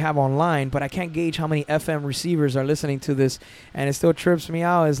people we have online, but I can't gauge how many FM receivers are listening to this. And it still trips me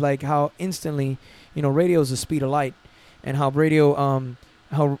out is like how instantly, you know, radio is the speed of light, and how radio,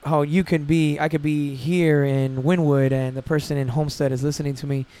 how you can be, I could be here in Wynwood, and the person in Homestead is listening to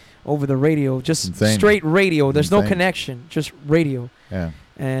me over the radio, just Insane. straight radio. There's no Insane. connection, just radio. Yeah.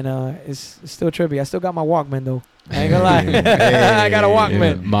 And it's still trippy. I still got my Walkman though. I ain't gonna lie. Hey. I got a Yeah,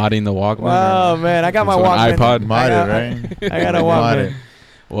 Walkman. modding the Walkman. Wow, man, I got my So an Walkman. iPod. Modded, right? I got a Modded. Walkman.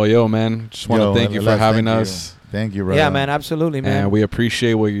 Well, yo, man, just want Yo, to thank you for Les, having thank you. us. Thank you, brother. Yeah, man, absolutely, man. And we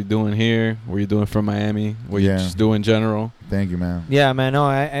appreciate what you're doing here, what you're doing from Miami, what you Yeah. just do in general. Thank you, man. Yeah, man. No,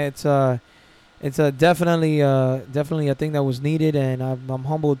 it's definitely a thing that was needed, and I'm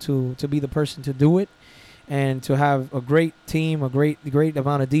humbled to be the person to do it, and to have a great team, a great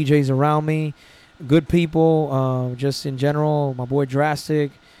amount of DJs around me, good people, just in general. My boy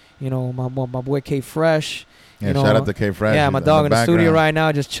Drastic, you know, my boy K Fresh. Yeah, You know, shout out to K Fresh. Yeah, my He's dog in the studio background, right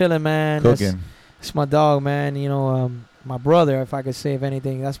now, just chilling, man. That's- cooking. It's my dog, man. You know, my brother. If I could say if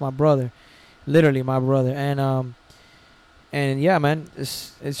anything, that's my brother, literally my brother. And yeah, man,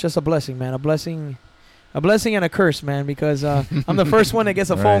 it's just a blessing, man. A blessing and a curse, man. Because I'm the first one that gets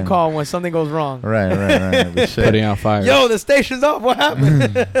a phone Right. call when something goes wrong. Right. But shit. Putting out fires. Yo, the station's off. What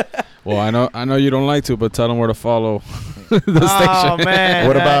happened? Well, I know you don't like to, but tell them where to follow the Oh station. man.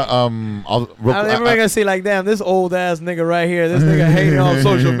 What about Everybody gonna see like, damn, this old ass nigga right here. This nigga hating on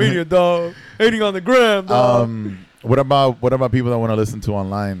social media, dog. Hating on the gram, dog. what about people that want to listen to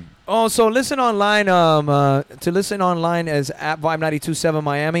online? Oh, so listen online. To listen online is at Vibe 927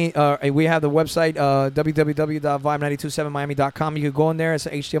 Miami. We have the website www.vibe927miami.com. You could go in there. It's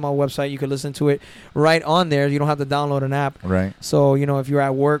an HTML website. You could listen to it right on there. You don't have to download an app. Right. So if you're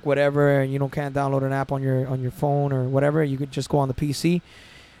at work, whatever, and you can't download an app on your phone or whatever, you could just go on the PC.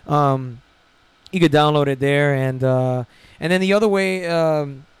 You could download it there, and then the other way.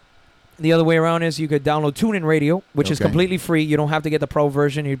 The other way around is you could download TuneIn Radio, which is Okay. completely free. You don't have to get the pro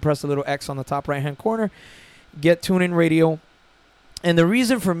version. You press the little X on the top right-hand corner, get TuneIn Radio. And the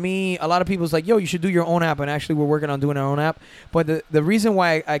reason for me, a lot of people's like, yo, you should do your own app. And actually, we're working on doing our own app. But the reason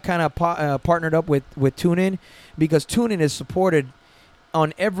why I kind of partnered up with TuneIn, because TuneIn is supported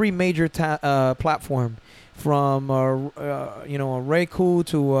on every major platform. From Roku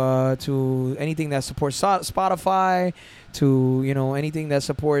to anything that supports Spotify, to anything that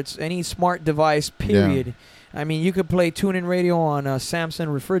supports any smart device. Period. Yeah. I mean, you could play TuneIn Radio on a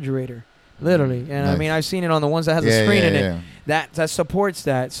Samsung refrigerator, literally. And nice. I mean, I've seen it on the ones that has a screen in it that supports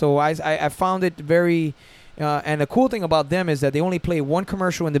that. So I found it very. And the cool thing about them is that they only play one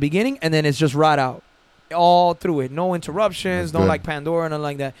commercial in the beginning, and then it's just right out. All through it, no interruptions, no like Pandora, nothing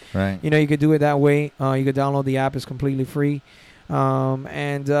like that. Right. You could do it that way. You could download the app; it's completely free.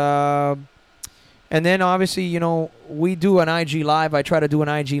 And then obviously, we do an IG live. I try to do an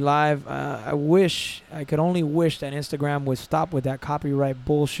IG live. I could only wish that Instagram would stop with that copyright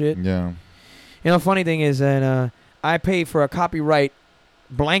bullshit. Yeah. Funny thing is that I pay for a copyright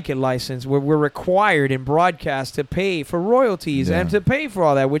blanket license where we're required in broadcast to pay for royalties and to pay for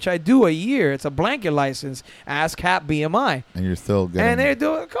all that, which I do a year. It's a blanket license. Ask Cap BMI. And you're still getting. And they're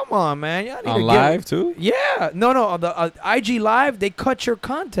doing. Come on, man. Y'all need on to live too. Yeah. No. The IG live, they cut your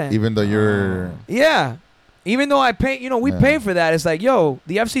content. Even though you're. Yeah. Even though I pay, we pay for that. It's like, yo,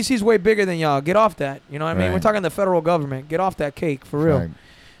 the FCC is way bigger than y'all. Get off that. You know what I mean? Right. We're talking the federal government. Get off that cake for real. Right.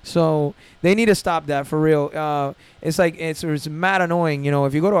 So they need to stop that for real. It's like it's mad annoying.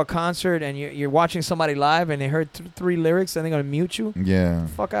 If you go to a concert and you're watching somebody live and they heard three lyrics and they're gonna mute you. Yeah.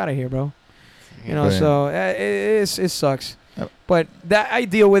 Fuck out of here, bro. Right. So it sucks. Yep. But that I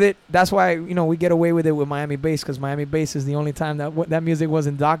deal with it. That's why we get away with it with Miami Bass, because Miami Bass is the only time that music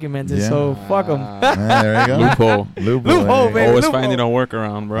wasn't documented. Yeah. So fuck them. There you go. Loophole. Loophole, hey. baby. Always loophole. finding a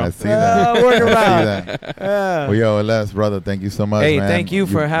workaround, bro. I see that. Work I around. see that. Well, yo, Les, brother, thank you so much. Hey, man. thank you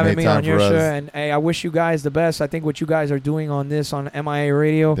for having made me on time your for show, us. and hey, I wish you guys the best. I think what you guys are doing on MIA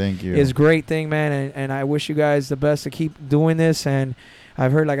Radio Thank you. is a great thing, man, and I wish you guys the best to keep doing this, and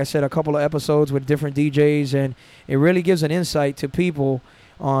I've heard, like I said, a couple of episodes with different DJs, and it really gives an insight to people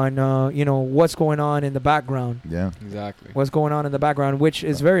on what's going on in the background. Yeah. Exactly. What's going on in the background, which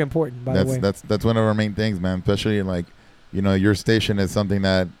is very important, by the way. That's one of our main things, man. Especially like, your station is something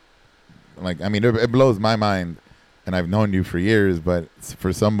that, like, I mean, it blows my mind, and I've known you for years, but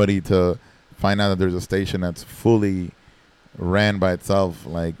for somebody to find out that there's a station that's fully ran by itself,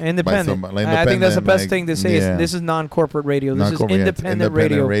 like independent. by somebody, I think that's the best like, thing to say. yeah. Is this is non-corporate radio. This is Non-corporate, independent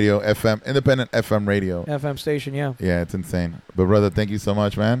radio. FM, independent FM radio. FM station, yeah. Yeah, it's insane. But brother, thank you so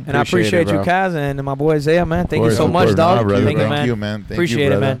much, man. And I appreciate you, bro. Kaz, and my boy Isaiah, man. Thank you Of so course, much, of course. dog. Nah, brother, Thank you, thank man. you, man. Thank Appreciate you, it,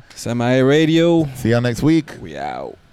 brother. man. Semi Radio. See y'all next week. We out.